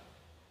Son.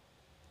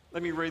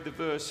 Let me read the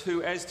verse.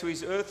 Who, as to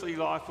his earthly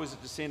life, was a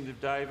descendant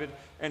of David,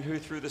 and who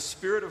through the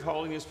Spirit of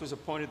holiness was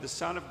appointed the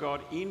Son of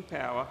God in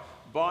power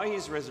by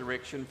his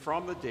resurrection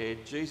from the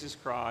dead, Jesus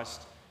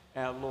Christ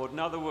our Lord. In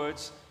other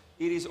words,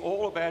 it is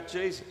all about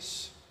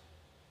Jesus.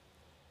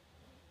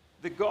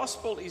 The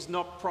gospel is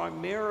not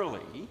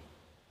primarily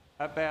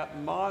about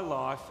my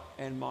life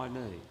and my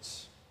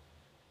needs.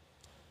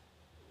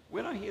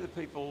 When I hear the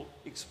people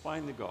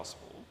explain the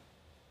gospel,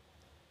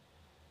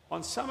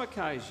 on some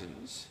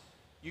occasions,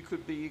 you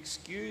could be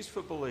excused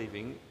for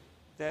believing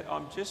that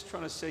I'm just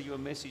trying to sell you a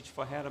message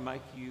for how to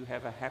make you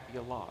have a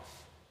happier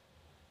life.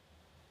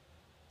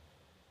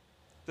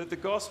 That the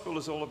gospel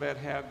is all about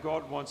how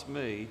God wants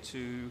me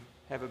to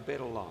have a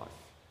better life.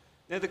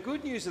 Now, the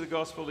good news of the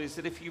gospel is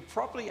that if you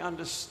properly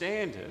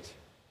understand it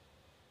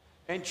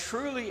and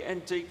truly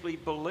and deeply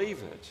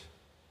believe it,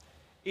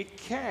 it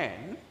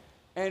can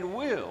and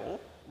will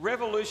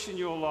revolutionise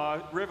your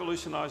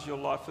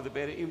life for the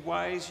better in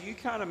ways you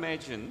can't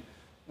imagine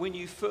when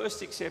you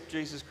first accept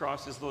Jesus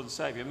Christ as Lord and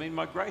Saviour. I mean,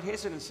 my great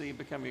hesitancy in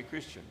becoming a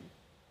Christian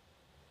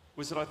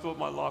was that I thought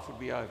my life would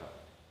be over.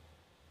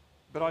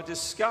 But I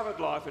discovered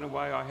life in a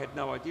way I had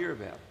no idea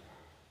about.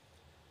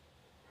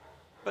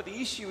 But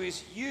the issue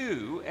is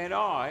you and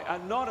I are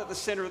not at the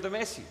centre of the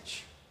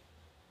message.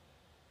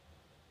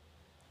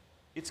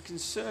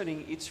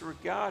 It's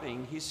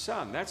regarding his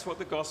Son. That's what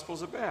the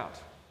gospel's about.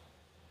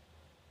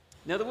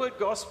 Now, the word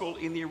gospel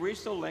in the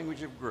original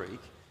language of Greek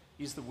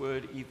is the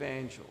word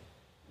evangel.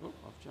 Oh,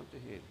 I've jumped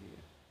ahead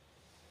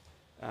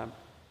here.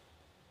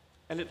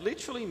 And it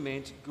literally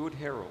meant good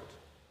herald.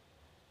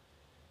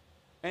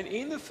 And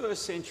in the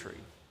first century,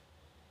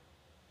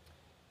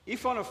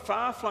 if on a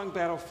far-flung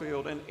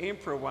battlefield an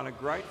emperor won a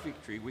great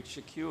victory which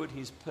secured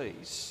his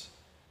peace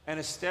and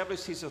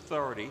established his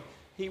authority,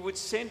 he would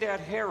send out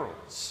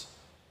heralds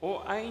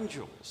or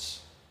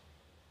angels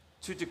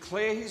to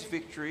declare his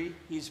victory,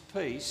 his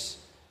peace,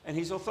 and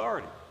his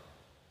authority.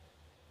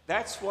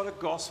 That's what a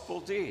gospel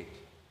did.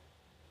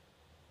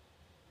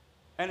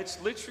 And it's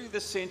literally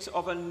the sense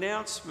of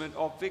announcement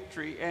of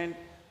victory. And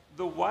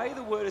the way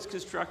the word is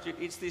constructed,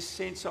 it's this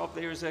sense of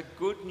there is a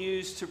good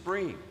news to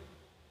bring.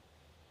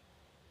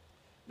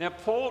 Now,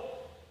 Paul,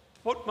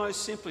 put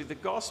most simply, the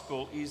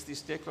gospel is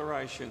this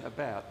declaration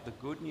about the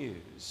good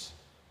news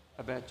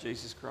about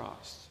Jesus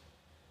Christ.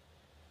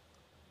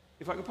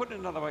 If I can put it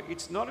another way,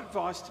 it's not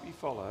advice to be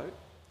followed.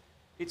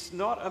 It's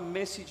not a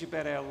message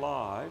about our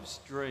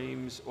lives,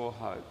 dreams, or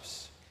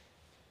hopes.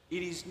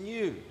 It is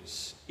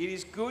news. It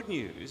is good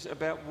news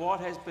about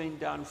what has been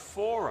done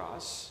for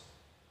us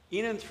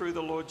in and through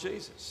the Lord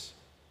Jesus.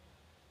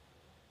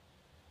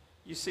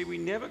 You see, we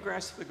never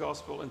grasp the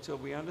gospel until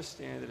we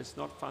understand that it's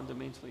not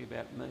fundamentally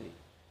about me.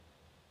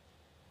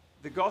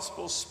 The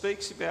gospel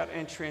speaks about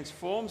and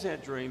transforms our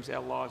dreams,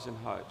 our lives and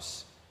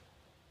hopes,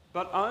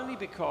 but only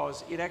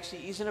because it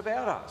actually isn't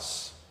about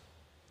us.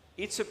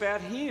 It's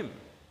about him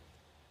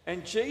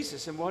and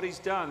Jesus and what he's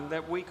done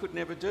that we could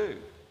never do.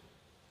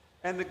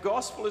 And the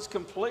gospel is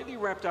completely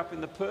wrapped up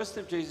in the person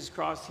of Jesus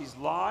Christ, his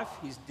life,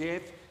 his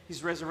death,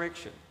 his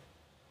resurrection.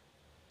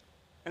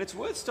 And it's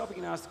worth stopping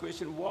and ask the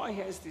question, why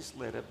has this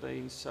letter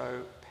been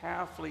so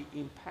powerfully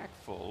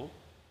impactful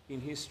in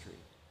history?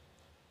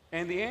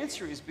 And the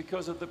answer is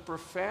because of the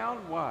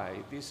profound way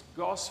this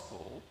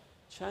gospel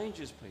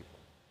changes people.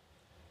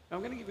 Now,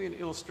 I'm going to give you an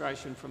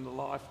illustration from the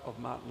life of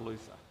Martin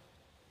Luther.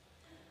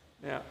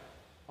 Now,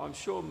 I'm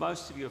sure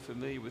most of you are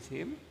familiar with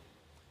him.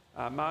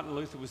 Martin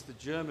Luther was the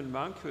German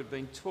monk who had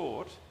been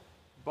taught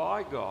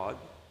by God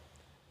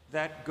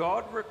that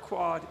God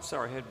required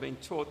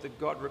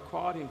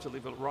him to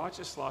live a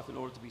righteous life in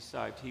order to be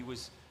saved. He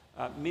was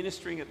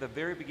ministering at the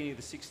very beginning of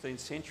the 16th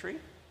century.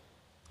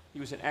 He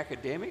was an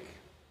academic.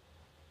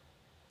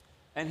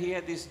 And he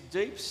had this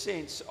deep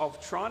sense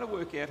of trying to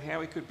work out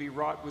how he could be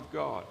right with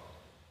God.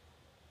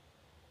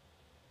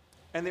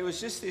 And there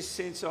was just this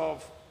sense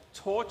of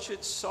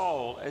tortured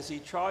soul as he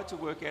tried to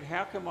work out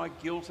how can my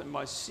guilt and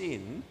my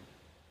sin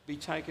be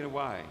taken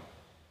away.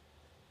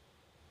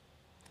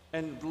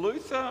 And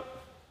Luther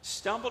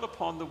stumbled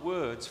upon the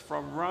words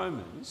from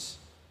Romans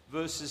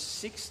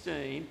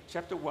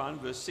chapter 1,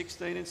 verse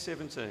 16 and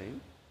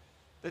 17,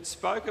 that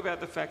spoke about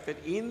the fact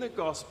that in the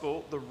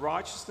gospel, the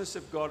righteousness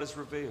of God is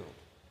revealed.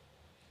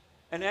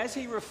 And as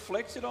he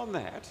reflected on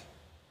that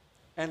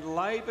and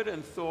laboured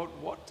and thought,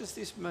 what does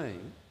this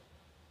mean?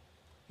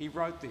 He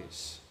wrote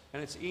this,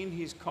 and it's in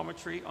his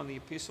commentary on the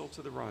Epistle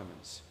to the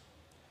Romans.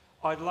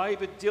 I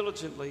laboured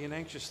diligently and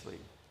anxiously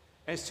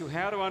as to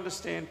how to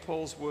understand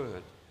Paul's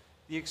word.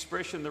 The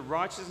expression, the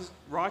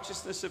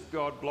righteousness of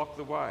God blocked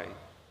the way,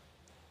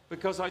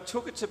 because I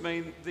took it to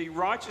mean the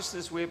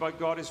righteousness whereby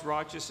God is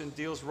righteous and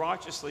deals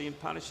righteously in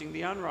punishing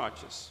the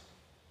unrighteous.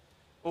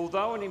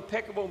 Although an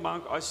impeccable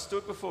monk, I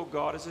stood before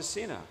God as a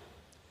sinner.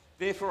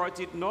 Therefore I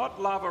did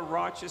not love a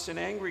righteous and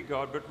angry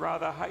God, but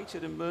rather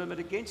hated and murmured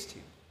against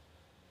him.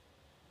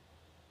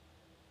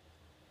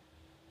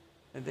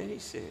 And then he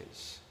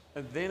says,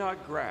 and then I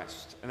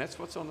grasped, and that's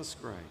what's on the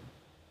screen,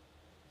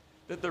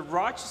 that the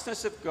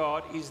righteousness of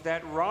God is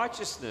that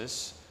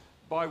righteousness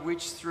by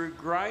which through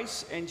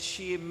grace and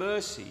sheer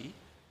mercy,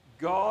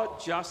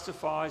 God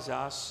justifies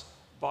us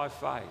by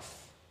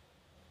faith.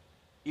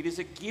 It is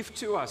a gift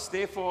to us.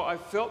 Therefore, I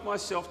felt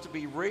myself to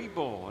be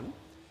reborn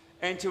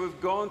and to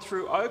have gone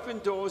through open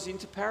doors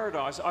into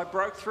paradise. I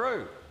broke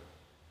through.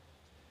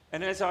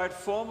 And as I had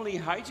formerly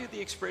hated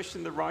the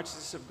expression, the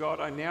righteousness of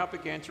God, I now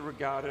began to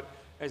regard it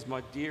as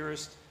my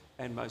dearest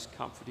and most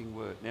comforting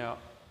word. Now,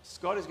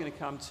 Scott is going to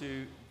come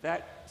to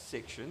that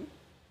section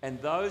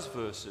and those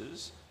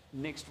verses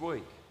next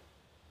week.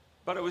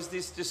 But it was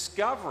this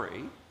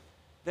discovery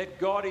that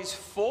God is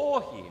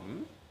for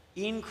him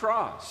in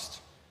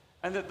Christ,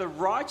 and that the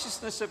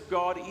righteousness of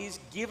God is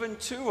given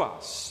to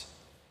us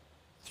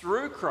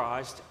through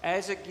Christ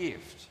as a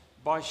gift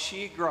by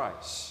sheer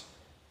grace,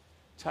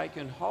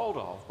 taken hold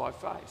of by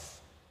faith.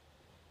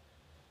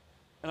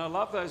 And I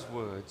love those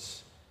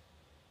words,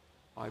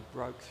 I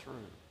broke through.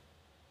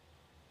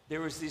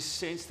 There was this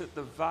sense that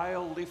the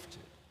veil lifted.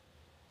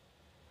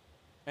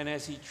 And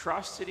as he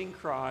trusted in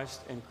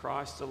Christ and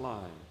Christ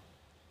alone,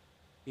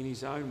 in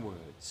his own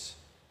words,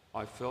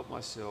 I felt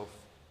myself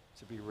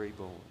to be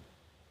reborn.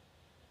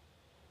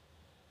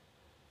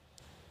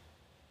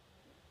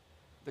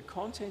 The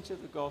content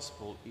of the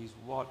gospel is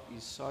what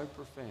is so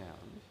profound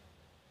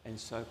and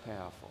so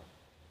powerful.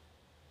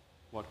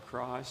 What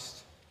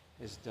Christ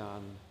has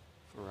done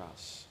for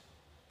us.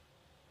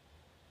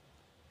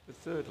 But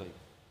thirdly,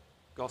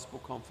 gospel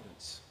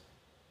confidence.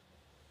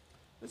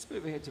 Let's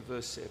move ahead to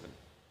verse 7.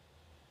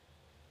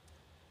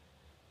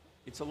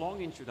 It's a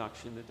long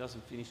introduction that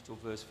doesn't finish till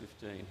verse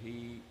 15.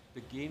 He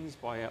begins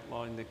by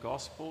outlining the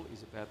gospel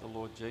is about the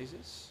Lord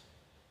Jesus.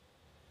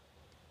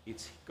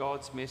 It's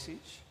God's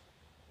message.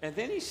 And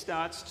then he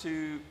starts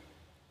to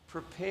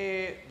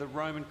prepare the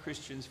Roman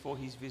Christians for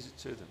his visit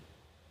to them.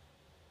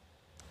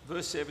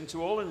 Verse 7,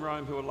 to all in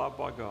Rome who are loved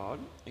by God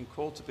and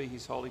called to be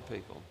his holy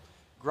people,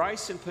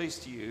 grace and peace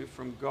to you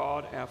from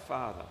God our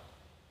Father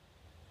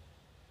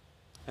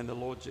and the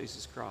Lord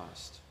Jesus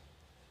Christ.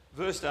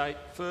 Verse 8,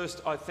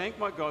 first, I thank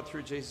my God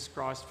through Jesus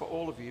Christ for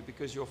all of you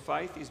because your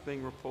faith is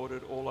being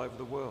reported all over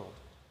the world.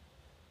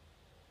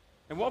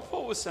 And what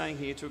Paul was saying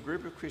here to a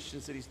group of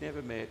Christians that he's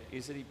never met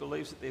is that he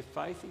believes that their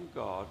faith in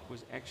God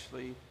was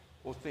actually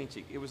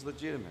authentic. It was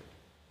legitimate.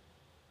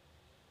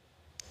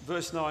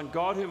 Verse 9,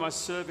 God whom I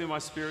serve in my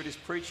spirit is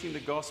preaching the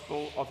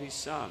gospel of his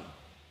Son.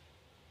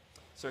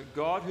 So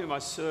God whom I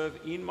serve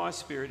in my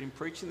spirit in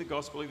preaching the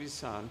gospel of his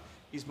Son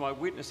is my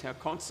witness how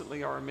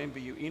constantly I remember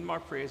you in my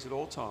prayers at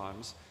all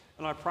times.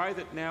 And I pray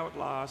that now at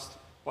last,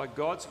 by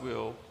God's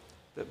will,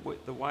 that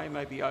the way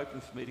may be open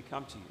for me to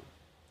come to you.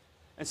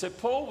 And so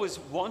Paul was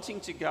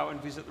wanting to go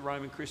and visit the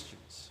Roman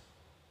Christians.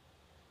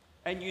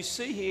 And you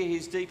see here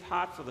his deep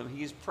heart for them.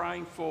 He is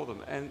praying for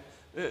them. And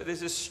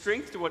there's a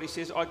strength to what he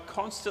says. I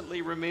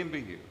constantly remember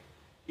you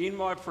in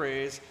my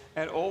prayers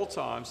at all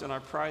times, and I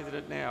pray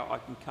that now I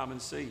can come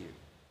and see you.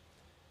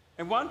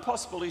 And one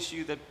possible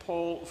issue that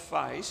Paul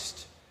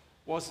faced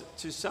was,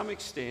 to some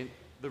extent,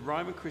 the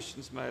Roman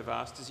Christians may have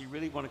asked, does he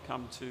really want to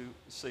come to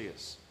see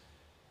us?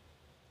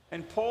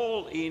 And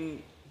Paul,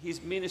 in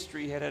his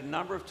ministry, had a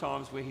number of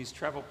times where his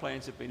travel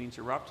plans have been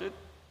interrupted.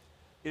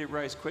 It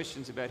raised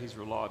questions about his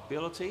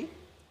reliability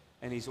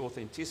and his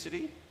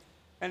authenticity.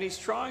 And he's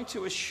trying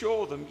to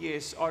assure them,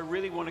 yes, I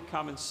really want to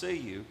come and see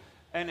you.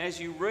 And as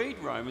you read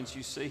Romans,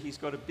 you see he's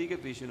got a bigger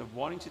vision of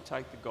wanting to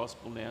take the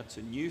gospel now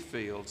to new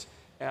fields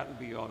out and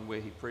beyond where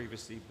he'd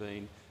previously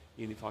been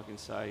in, if I can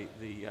say,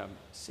 the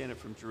centre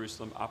from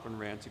Jerusalem up and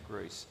round to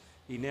Greece.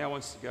 He now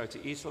wants to go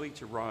to Italy,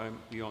 to Rome,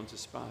 beyond to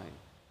Spain.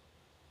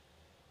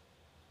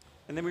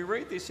 And then we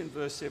read this in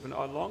verse 7,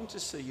 I long to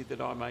see you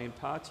that I may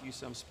impart to you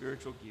some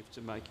spiritual gift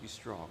to make you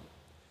strong.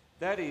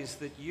 That is,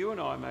 that you and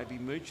I may be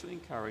mutually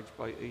encouraged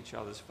by each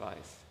other's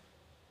faith.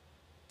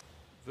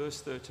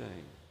 Verse 13,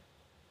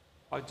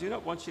 I do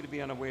not want you to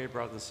be unaware,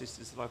 brothers and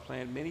sisters, that I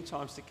planned many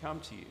times to come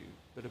to you,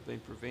 but have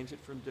been prevented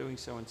from doing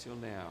so until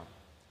now,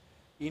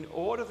 in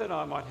order that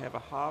I might have a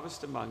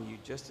harvest among you,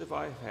 just as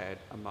I have had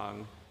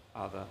among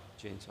other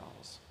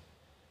Gentiles.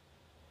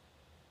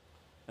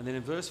 And then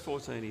in verse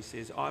 14 he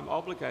says, I'm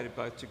obligated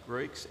both to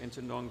Greeks and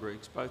to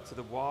non-Greeks, both to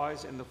the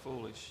wise and the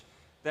foolish.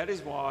 That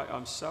is why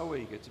I'm so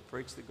eager to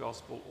preach the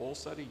gospel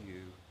also to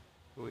you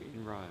who are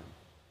in Rome.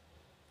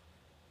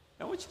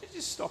 Now I want you to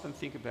just stop and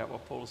think about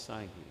what Paul is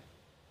saying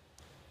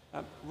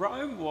here.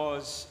 Rome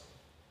was,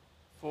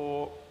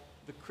 for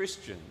the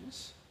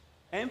Christians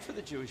and for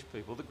the Jewish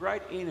people, the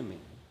great enemy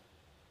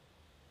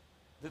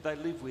that they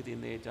lived with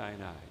in their day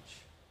and age.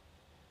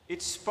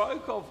 It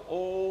spoke of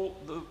all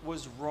that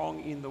was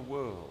wrong in the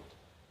world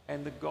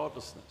and the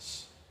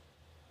godlessness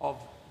of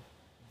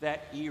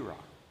that era.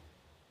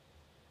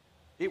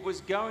 It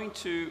was going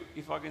to,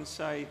 if I can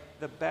say,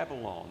 the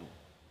Babylon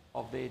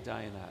of their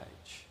day and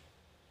age,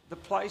 the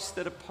place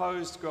that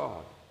opposed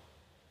God.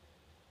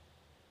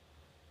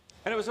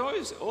 And it was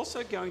always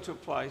also going to a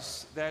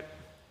place that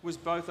was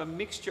both a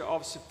mixture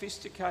of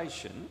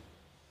sophistication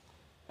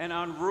and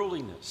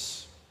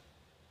unruliness.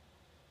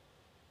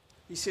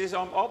 He says,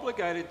 I'm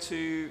obligated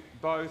to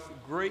both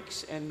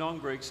Greeks and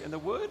non-Greeks, and the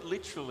word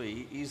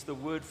literally is the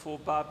word for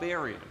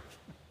barbarian.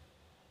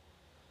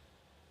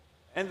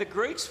 And the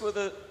Greeks were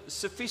the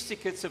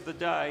sophisticates of the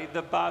day,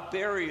 the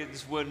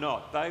barbarians were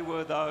not. They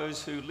were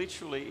those who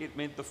literally, it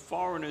meant the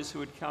foreigners who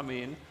had come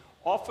in,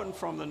 often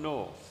from the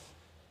north,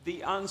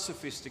 the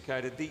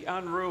unsophisticated, the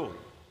unruly.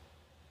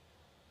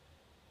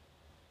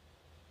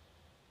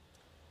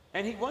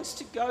 And he wants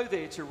to go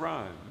there to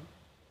Rome.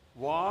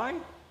 Why?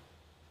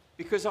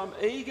 Because I'm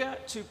eager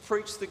to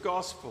preach the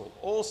gospel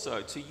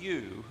also to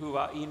you who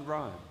are in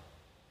Rome.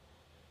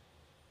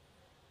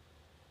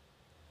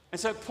 And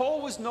so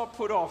Paul was not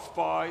put off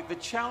by the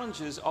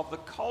challenges of the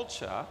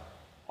culture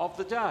of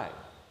the day.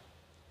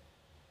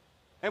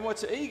 And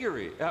what's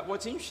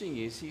interesting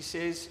is he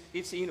says,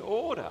 it's in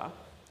order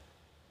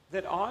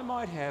that I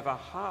might have a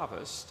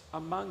harvest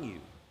among you.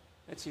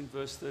 That's in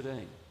verse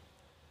 13.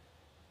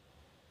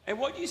 And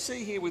what you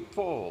see here with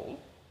Paul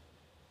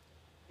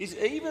is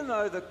even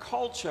though the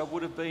culture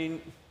would have been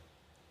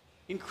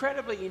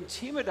incredibly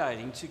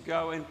intimidating to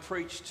go and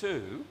preach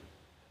to,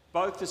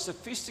 both the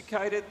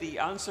sophisticated, the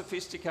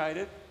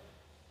unsophisticated,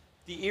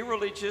 the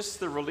irreligious,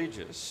 the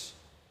religious,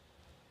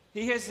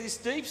 he has this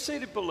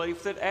deep-seated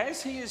belief that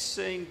as he is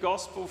seeing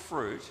gospel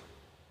fruit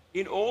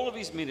in all of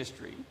his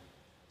ministry,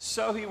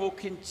 so he will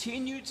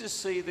continue to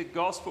see the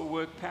gospel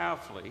work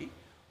powerfully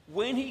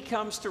when he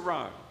comes to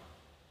Rome.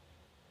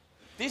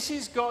 This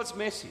is God's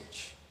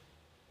message.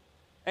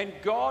 And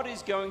God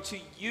is going to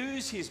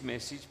use his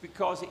message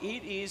because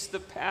it is the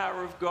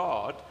power of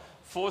God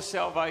for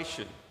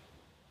salvation.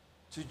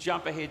 To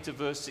jump ahead to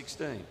verse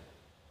 16.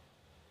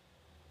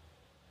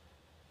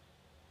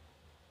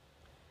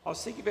 I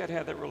was thinking about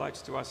how that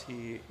relates to us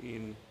here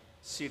in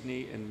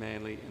Sydney and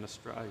Manly in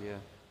Australia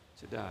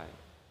today.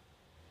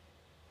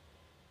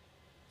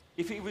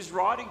 If he was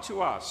writing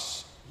to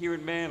us here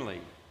in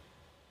Manly,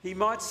 he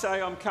might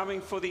say, I'm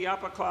coming for the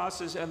upper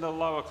classes and the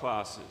lower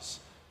classes,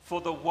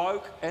 for the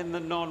woke and the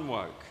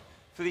non-woke,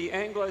 for the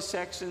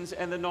Anglo-Saxons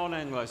and the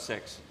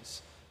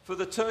non-Anglo-Saxons, for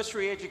the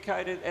tertiary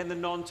educated and the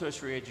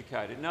non-tertiary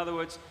educated. In other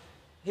words,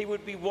 he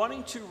would be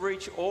wanting to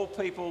reach all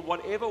people,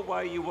 whatever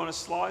way you want to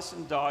slice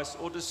and dice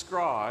or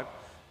describe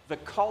the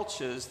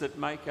cultures that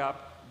make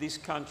up this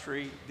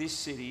country, this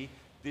city,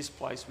 this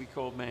place we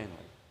call Manly.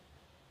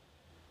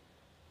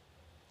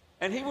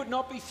 And he would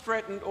not be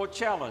threatened or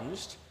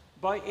challenged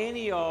by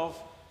any of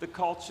the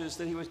cultures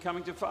that he was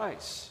coming to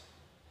face.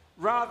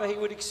 Rather, he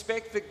would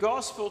expect the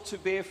gospel to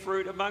bear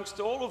fruit amongst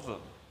all of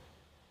them.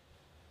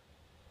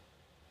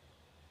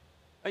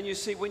 And you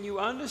see, when you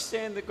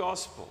understand the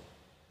gospel,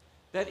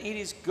 that it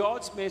is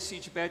God's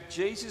message about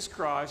Jesus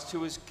Christ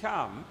who has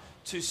come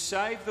to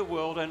save the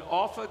world and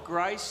offer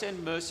grace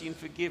and mercy and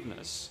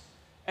forgiveness,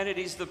 and it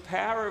is the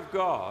power of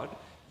God,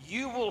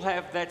 you will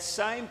have that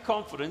same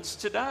confidence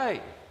today.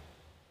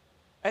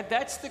 And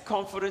that's the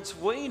confidence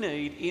we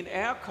need in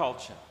our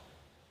culture,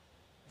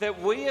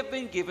 that we have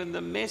been given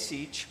the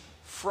message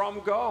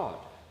from God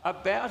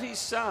about his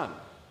Son.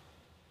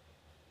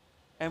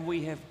 And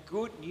we have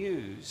good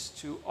news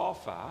to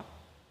offer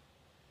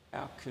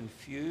our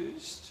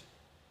confused,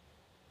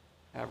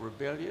 our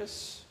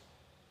rebellious,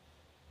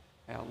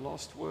 our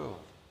lost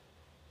world.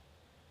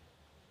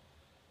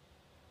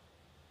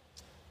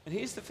 And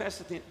here's the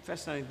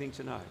fascinating thing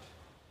to note.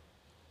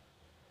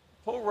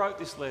 Paul wrote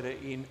this letter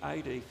in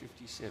AD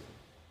 57.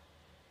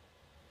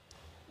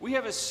 We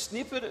have a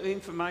snippet of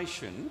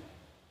information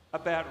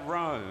about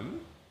Rome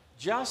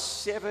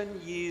just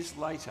 7 years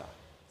later.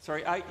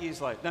 8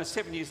 years later. No,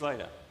 7 years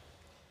later.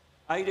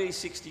 AD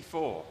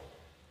 64.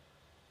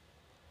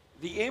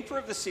 The emperor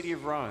of the city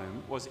of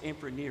Rome was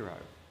Emperor Nero.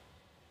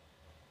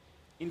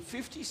 In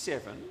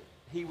 57,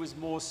 he was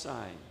more sane.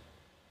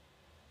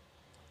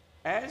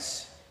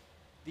 As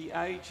the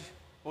age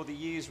or the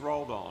years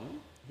rolled on,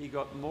 he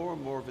got more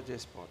and more of a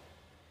despot.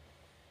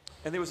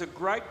 And there was a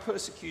great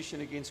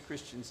persecution against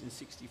Christians in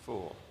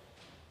 64.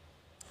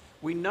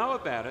 We know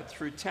about it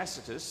through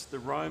Tacitus, the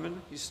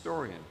Roman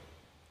historian.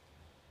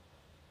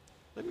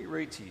 Let me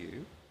read to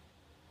you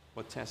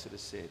what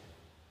Tacitus said.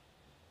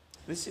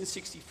 This is in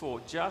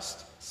 64,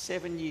 just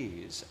 7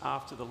 years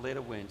after the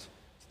letter went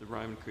to the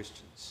Roman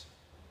Christians.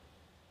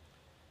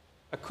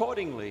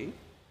 Accordingly,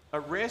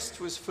 arrest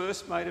was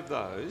first made of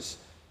those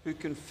who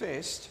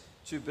confessed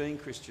to being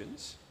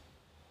Christians.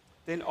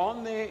 Then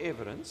on their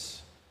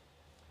evidence,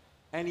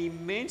 an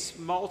immense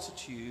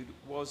multitude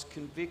was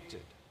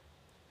convicted,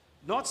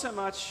 not so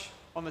much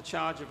on the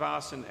charge of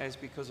arson as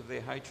because of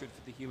their hatred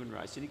for the human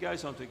race. And he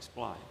goes on to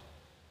explain.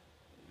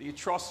 the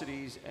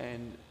atrocities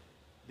and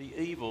the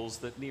evils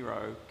that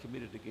Nero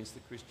committed against the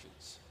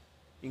Christians,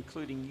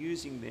 including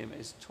using them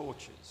as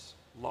torches,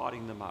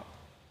 lighting them up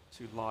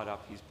to light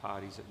up his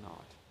parties at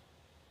night.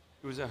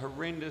 It was a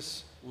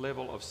horrendous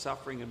level of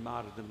suffering and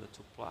martyrdom that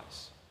took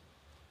place.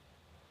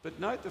 But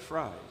note the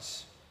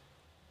phrase,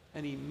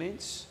 an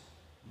immense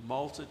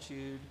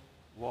multitude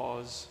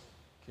was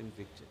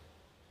convicted.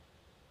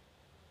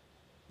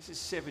 This is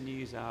 7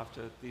 years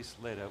after this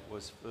letter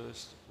was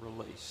first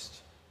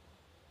released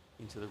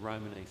into the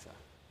Roman ether.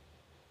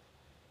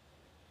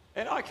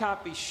 And I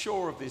can't be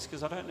sure of this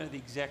because I don't know the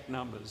exact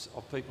numbers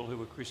of people who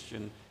were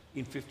Christian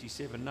in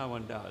 57. No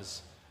one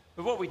does.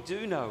 But what we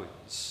do know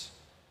is,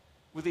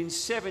 within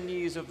 7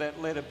 years of that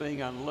letter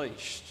being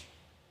unleashed,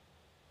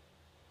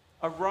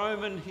 a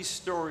Roman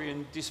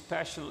historian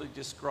dispassionately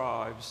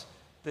describes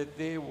that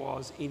there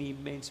was an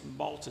immense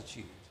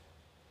multitude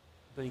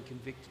being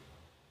convicted.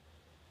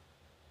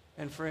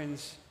 And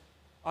friends,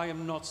 I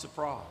am not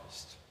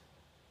surprised,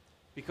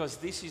 because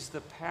this is the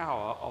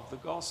power of the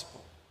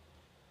gospel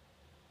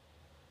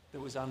that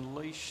was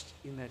unleashed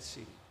in that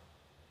city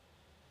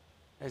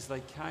as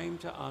they came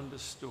to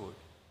understood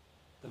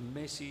the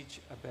message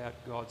about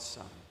God's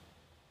Son,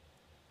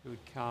 who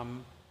had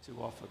come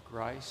to offer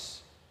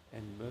grace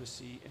and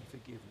mercy and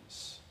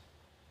forgiveness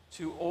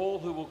to all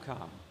who will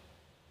come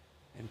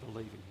and believe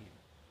in him.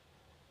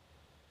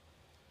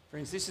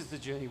 Friends, this is the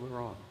journey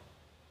we're on.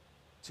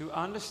 To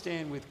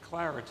understand with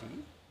clarity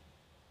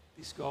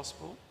this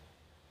gospel,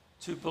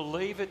 to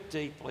believe it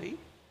deeply,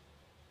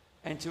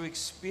 and to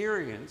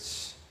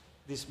experience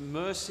this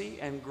mercy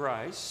and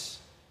grace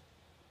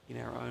in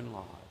our own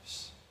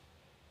lives.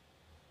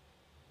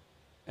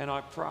 And I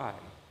pray,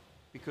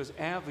 because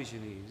our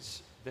vision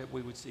is that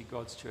we would see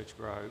God's church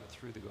grow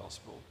through the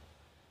gospel,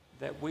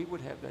 that we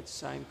would have that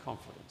same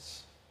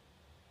confidence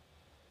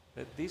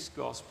that this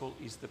gospel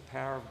is the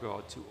power of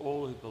God to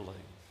all who believe,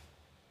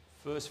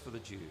 first for the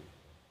Jew,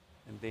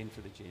 and then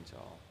for the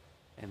Gentile,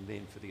 and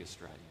then for the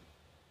Australian.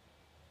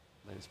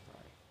 Let us pray.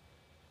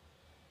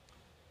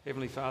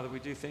 Heavenly Father, we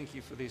do thank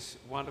you for this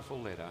wonderful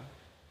letter.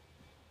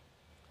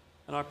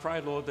 And I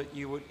pray, Lord, that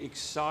you would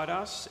excite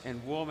us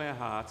and warm our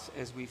hearts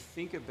as we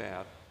think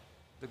about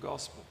the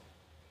gospel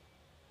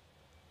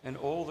and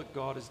all that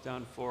God has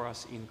done for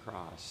us in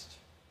Christ.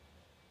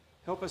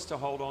 Help us to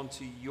hold on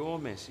to your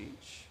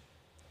message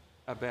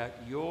about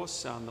your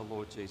Son, the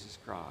Lord Jesus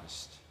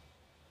Christ,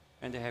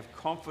 and to have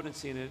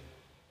confidence in it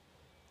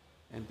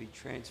and be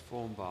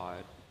transformed by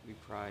it, we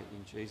pray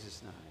in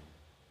Jesus' name.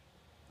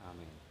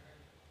 Amen.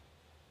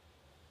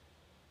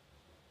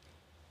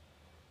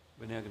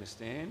 We're now going to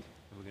stand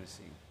and we're going to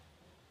sing.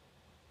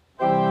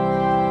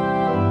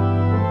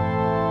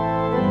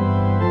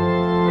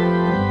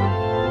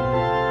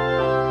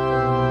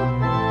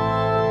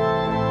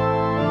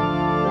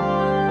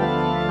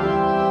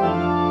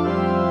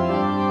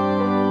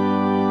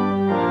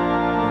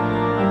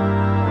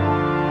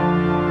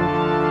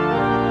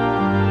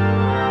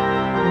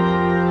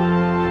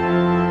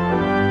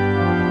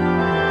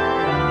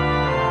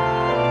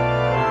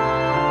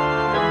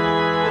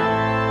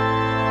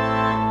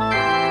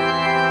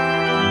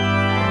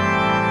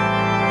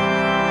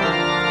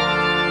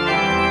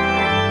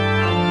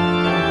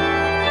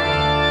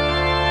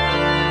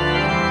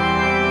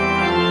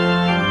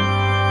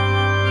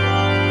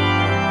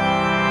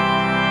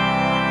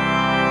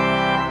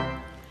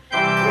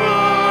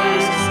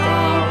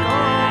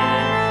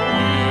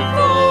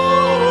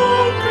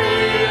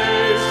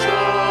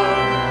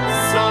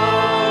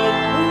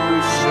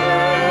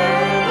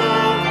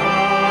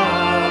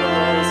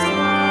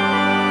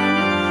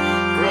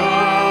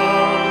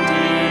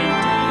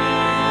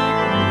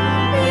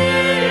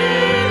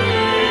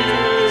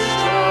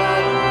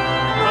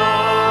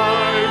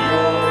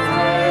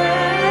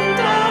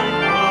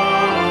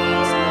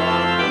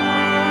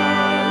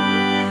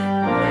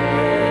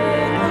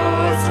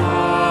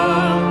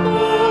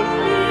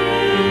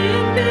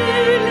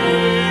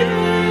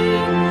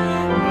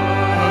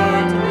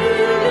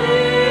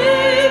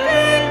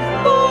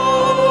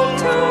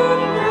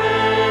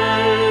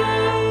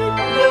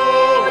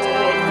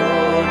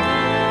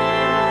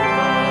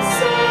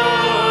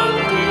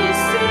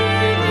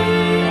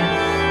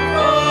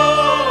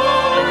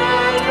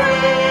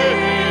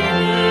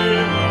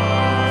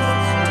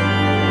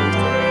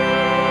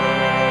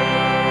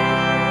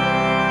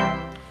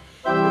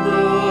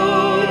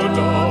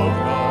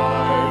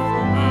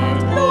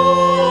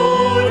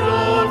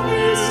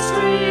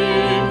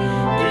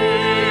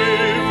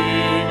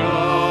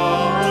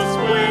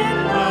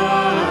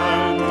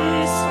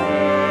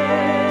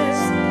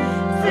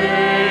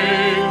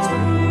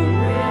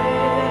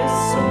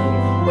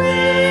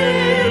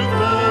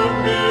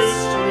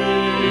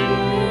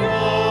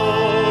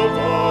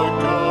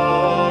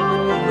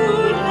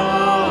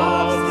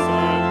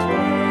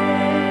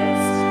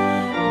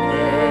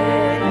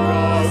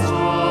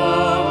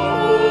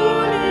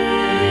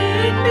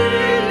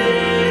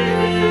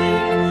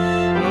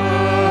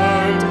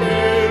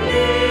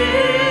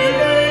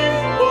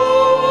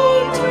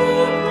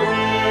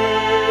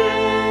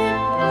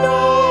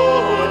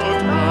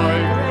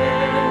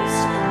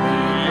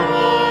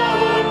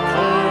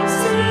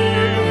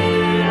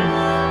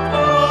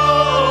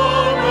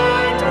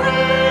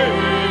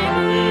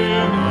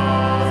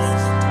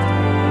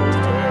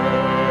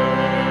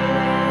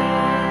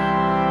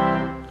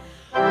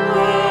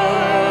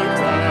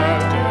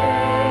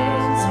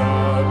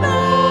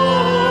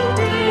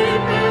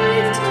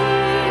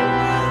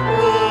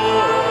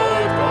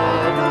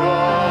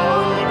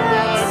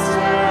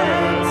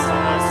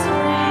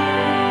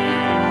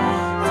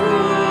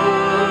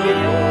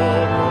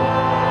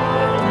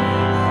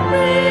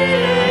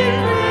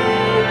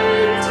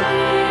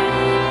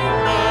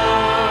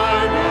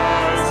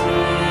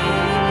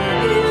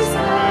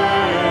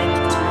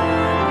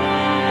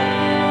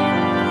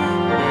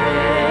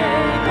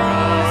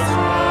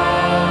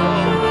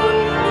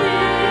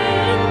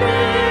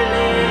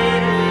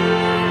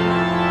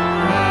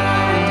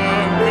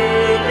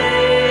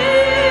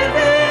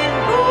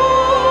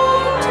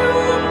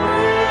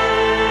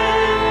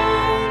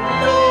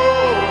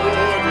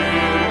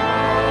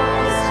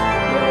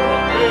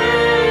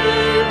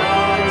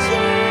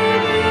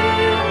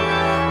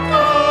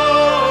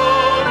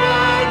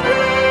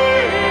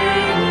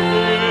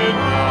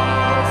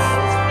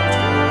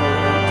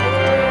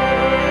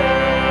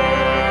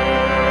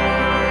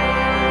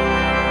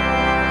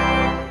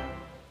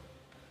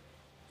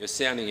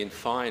 sounding in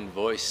fine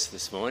voice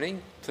this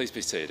morning. Please be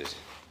seated.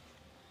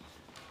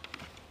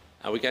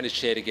 We're going to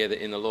share together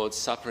in the Lord's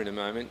Supper in a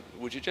moment.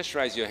 Would you just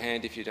raise your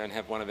hand if you don't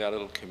have one of our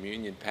little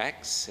communion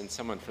packs, and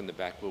someone from the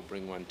back will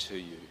bring one to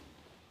you.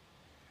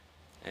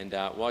 And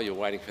while you're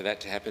waiting for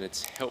that to happen,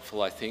 it's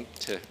helpful, I think,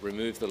 to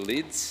remove the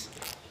lids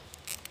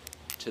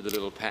to the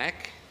little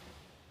pack.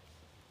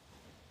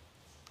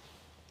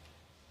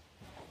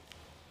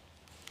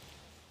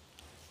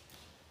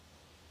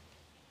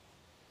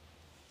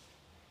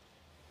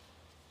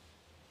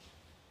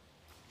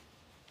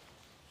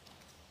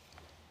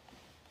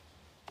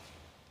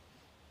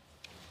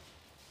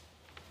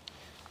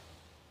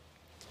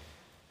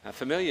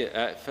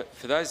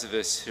 For those of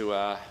us who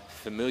are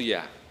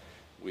familiar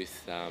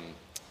with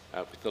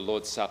the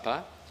Lord's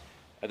Supper,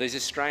 these are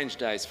strange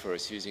days for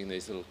us using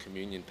these little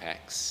communion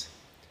packs.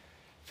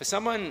 For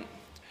someone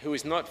who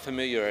is not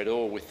familiar at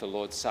all with the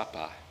Lord's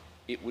Supper,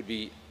 it would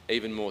be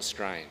even more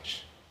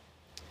strange.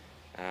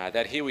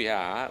 That here we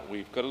are,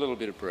 we've got a little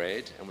bit of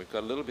bread and we've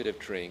got a little bit of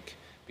drink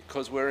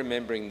because we're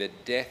remembering the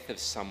death of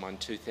someone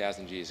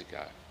 2,000 years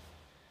ago.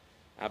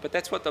 But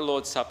that's what the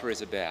Lord's Supper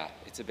is about.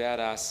 It's about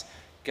us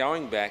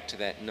going back to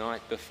that night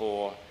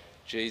before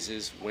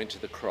Jesus went to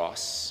the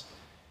cross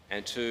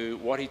and to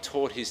what he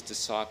taught his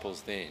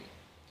disciples then,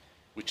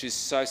 which is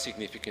so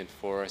significant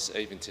for us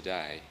even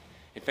today.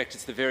 In fact,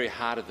 it's the very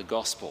heart of the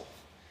gospel,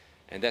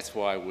 and that's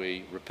why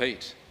we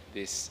repeat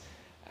this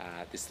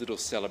little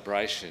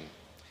celebration,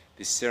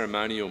 this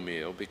ceremonial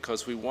meal,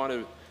 because we want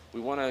to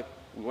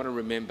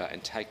remember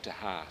and take to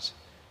heart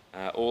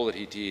all that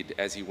he did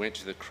as he went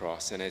to the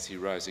cross and as he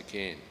rose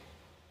again.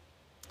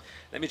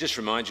 Let me just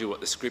remind you what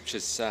the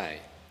scriptures say.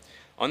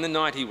 On the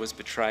night he was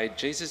betrayed,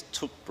 Jesus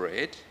took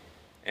bread,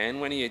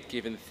 and when he had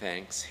given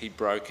thanks, he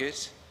broke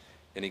it,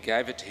 and he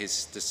gave it to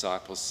his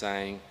disciples,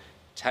 saying,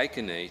 "Take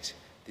and eat.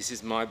 This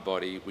is my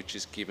body, which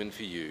is given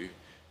for you.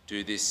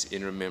 Do this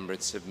in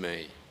remembrance of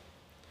me."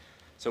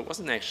 So it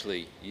wasn't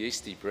actually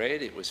yeasty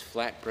bread, it was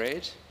flat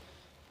bread.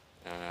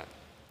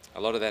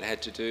 A lot of that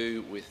had to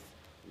do with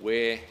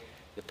where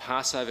the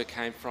Passover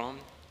came from.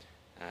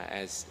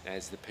 As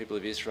the people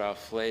of Israel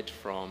fled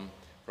from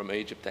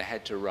Egypt, they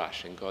had to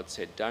rush, and God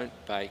said, "Don't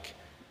bake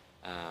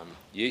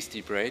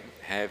yeasty bread.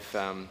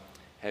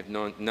 Have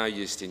no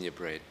yeast in your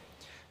bread."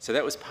 So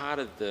that was part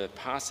of the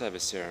Passover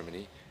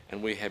ceremony,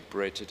 and we have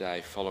bread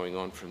today following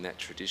on from that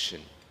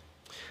tradition.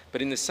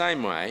 But in the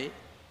same way,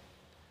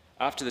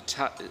 after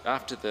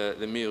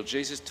the meal,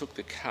 Jesus took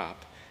the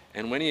cup,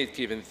 and when he had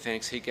given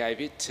thanks, he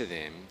gave it to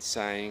them,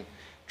 saying,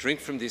 "Drink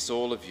from this,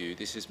 all of you.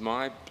 This is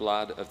my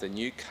blood of the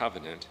new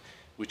covenant,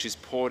 which is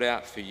poured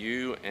out for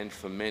you and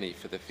for many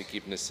for the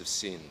forgiveness of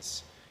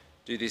sins.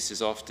 Do this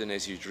as often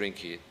as you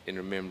drink it in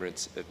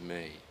remembrance of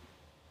me."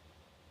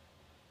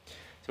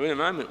 So in a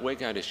moment, we're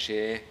going to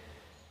share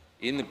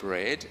in the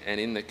bread and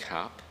in the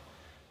cup.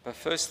 But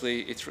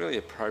firstly, it's really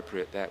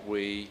appropriate that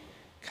we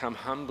come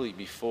humbly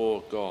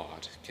before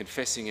God,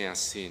 confessing our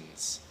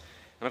sins.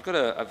 And I've got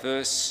a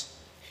verse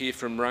here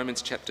from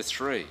Romans chapter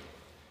 3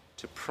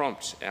 to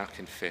prompt our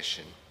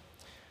confession.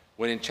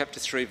 When in chapter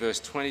 3, verse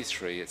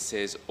 23, it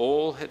says,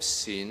 "All have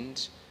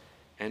sinned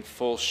and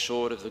fall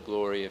short of the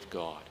glory of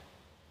God."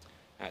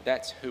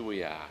 That's who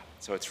we are.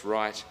 So it's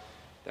right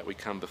that we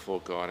come before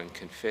God and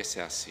confess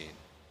our sin.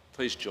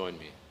 Please join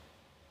me.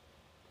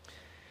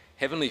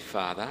 Heavenly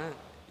Father,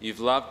 you've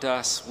loved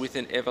us with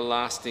an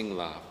everlasting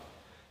love,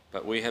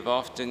 but we have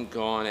often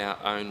gone our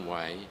own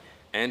way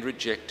and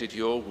rejected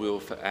your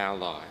will for our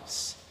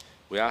lives.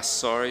 We are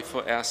sorry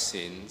for our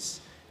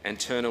sins and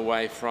turn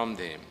away from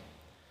them.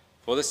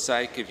 For the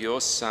sake of your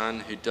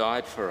Son who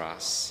died for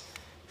us,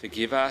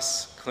 forgive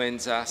us,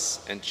 cleanse us,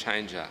 and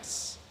change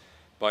us.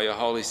 By your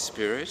Holy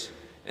Spirit,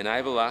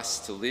 enable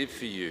us to live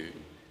for you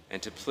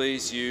and to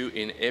please you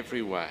in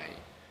every way,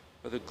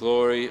 for the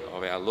glory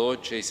of our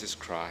Lord Jesus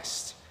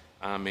Christ.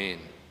 Amen.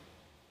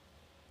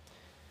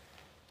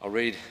 I'll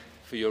read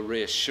for your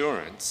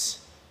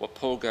reassurance what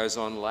Paul goes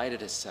on later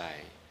to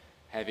say,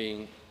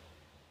 having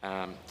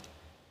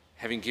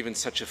given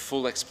such a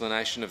full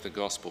explanation of the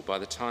gospel. By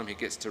the time he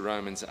gets to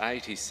Romans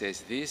 8, he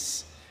says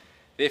this,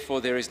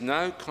 "Therefore there is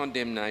no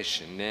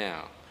condemnation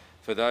now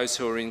for those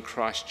who are in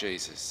Christ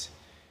Jesus,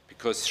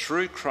 because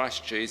through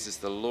Christ Jesus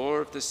the law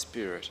of the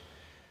Spirit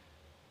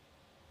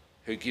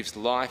who gives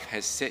life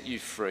has set you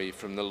free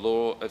from the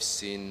law of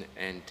sin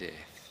and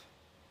death."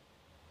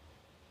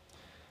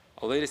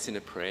 I'll lead us in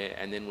a prayer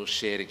and then we'll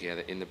share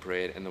together in the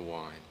bread and the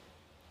wine.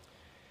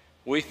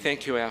 We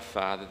thank you, our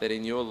Father, that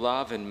in your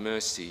love and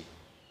mercy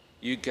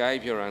you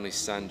gave your only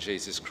Son,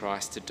 Jesus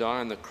Christ, to die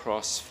on the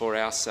cross for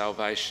our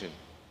salvation.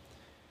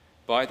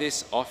 By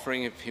this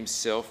offering of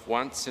himself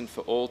once and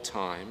for all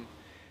time,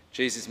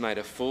 Jesus made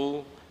a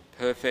full,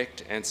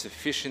 perfect and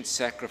sufficient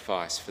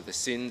sacrifice for the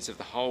sins of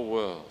the whole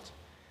world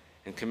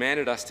and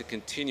commanded us to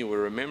continue a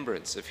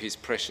remembrance of his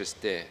precious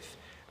death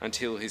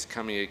until his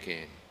coming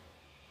again.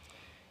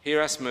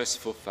 Hear us,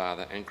 merciful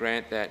Father, and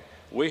grant that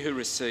we who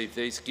receive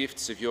these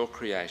gifts of your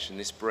creation,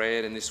 this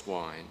bread and this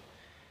wine,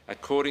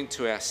 according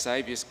to our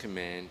Saviour's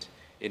command,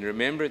 in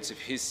remembrance of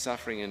his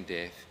suffering and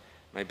death,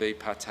 may be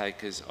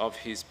partakers of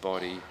his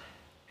body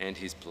and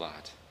his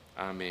blood.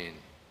 Amen.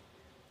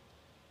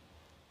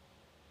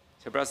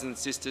 So, brothers and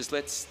sisters,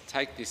 let's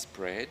take this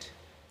bread,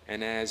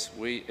 and as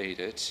we eat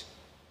it,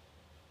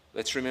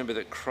 let's remember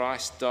that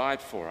Christ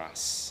died for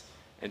us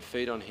and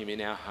feed on him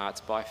in our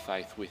hearts by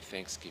faith with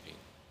thanksgiving.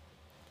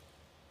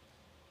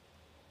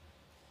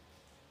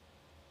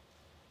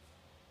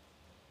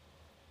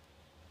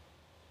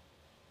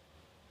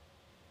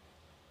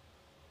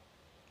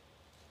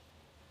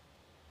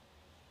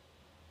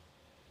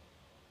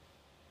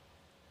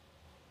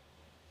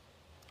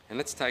 And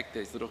let's take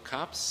these little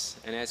cups,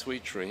 and as we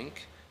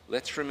drink,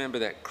 let's remember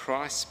that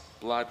Christ's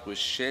blood was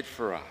shed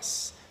for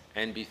us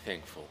and be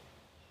thankful.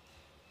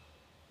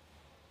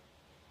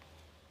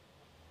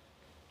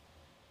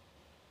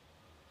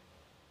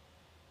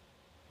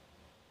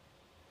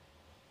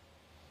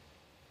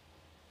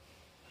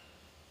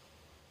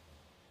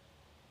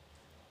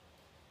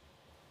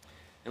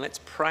 And let's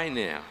pray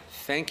now,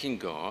 thanking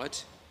God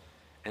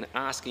and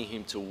asking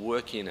him to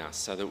work in us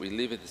so that we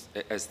live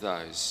as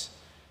those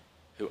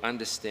who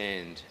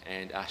understand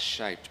and are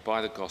shaped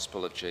by the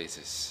gospel of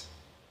Jesus.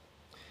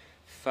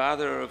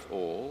 Father of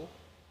all,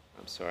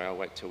 I'm sorry, I'll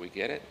wait till we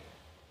get it.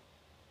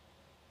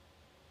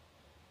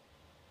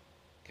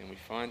 Can we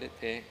find it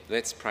there?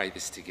 Let's pray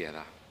this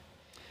together.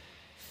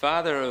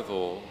 Father of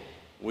all,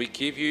 we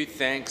give you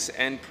thanks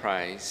and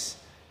praise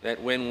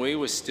that when we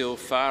were still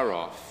far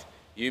off,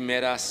 you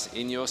met us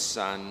in your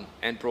Son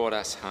and brought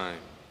us home.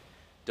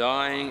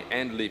 Dying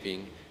and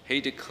living,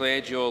 he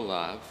declared your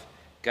love,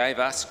 gave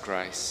us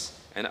grace,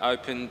 and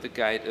opened the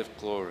gate of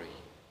glory.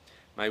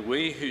 May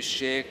we who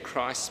share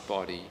Christ's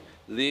body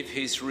live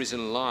his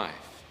risen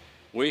life.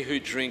 We who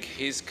drink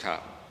his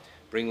cup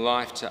bring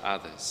life to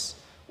others.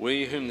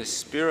 We whom the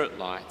Spirit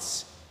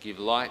lights give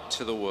light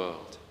to the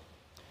world.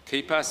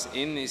 Keep us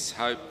in this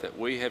hope that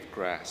we have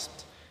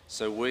grasped,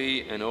 so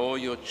we and all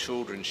your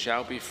children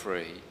shall be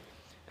free,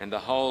 and the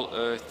whole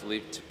earth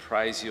live to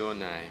praise your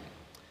name.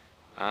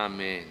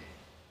 Amen.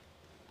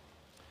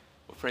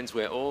 Well, friends,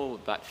 we're all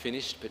but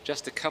finished, but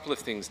just a couple of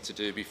things to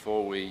do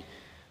before we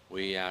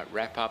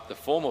wrap up the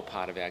formal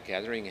part of our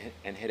gathering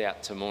and head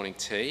out to morning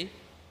tea.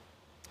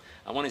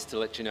 I wanted to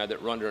let you know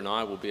that Rhonda and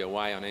I will be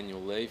away on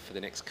annual leave for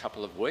the next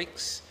couple of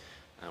weeks.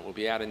 We'll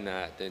be out in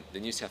the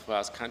New South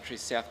Wales country,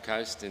 South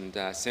Coast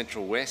and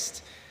Central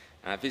West,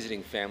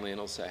 visiting family and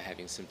also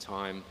having some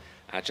time,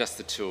 just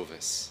the two of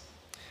us.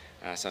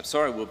 So I'm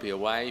sorry we'll be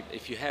away.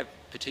 If you have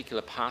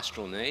particular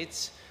pastoral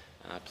needs,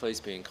 please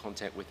be in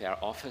contact with our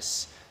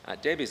office.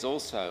 Deb is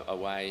also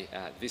away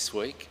this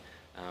week,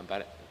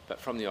 but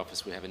from the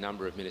office we have a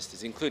number of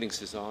ministers, including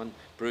Suzanne,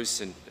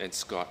 Bruce and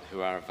Scott,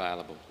 who are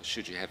available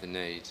should you have a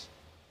need.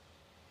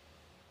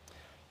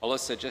 I'll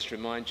also just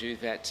remind you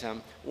that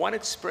one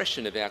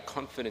expression of our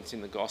confidence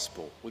in the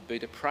gospel would be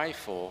to pray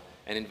for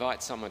and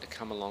invite someone to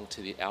come along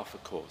to the Alpha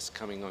course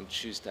coming on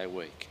Tuesday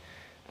week.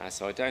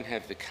 So I don't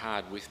have the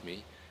card with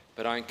me,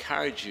 but I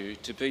encourage you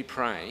to be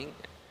praying,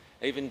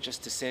 even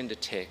just to send a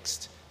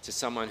text to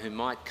someone who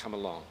might come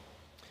along.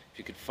 If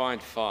you could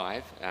find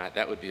 5,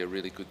 that would be a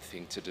really good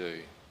thing to do.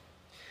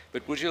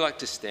 But would you like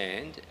to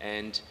stand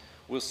and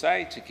we'll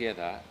say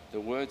together the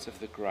words of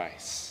the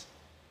grace,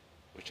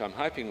 which I'm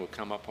hoping will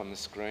come up on the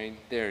screen.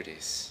 There it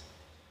is.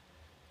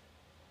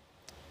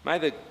 May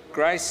the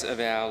grace of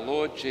our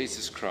Lord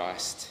Jesus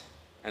Christ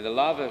and the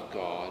love of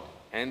God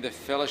and the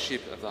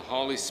fellowship of the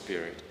Holy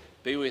Spirit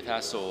be with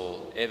us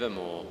all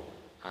evermore.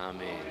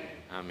 Amen.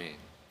 Amen.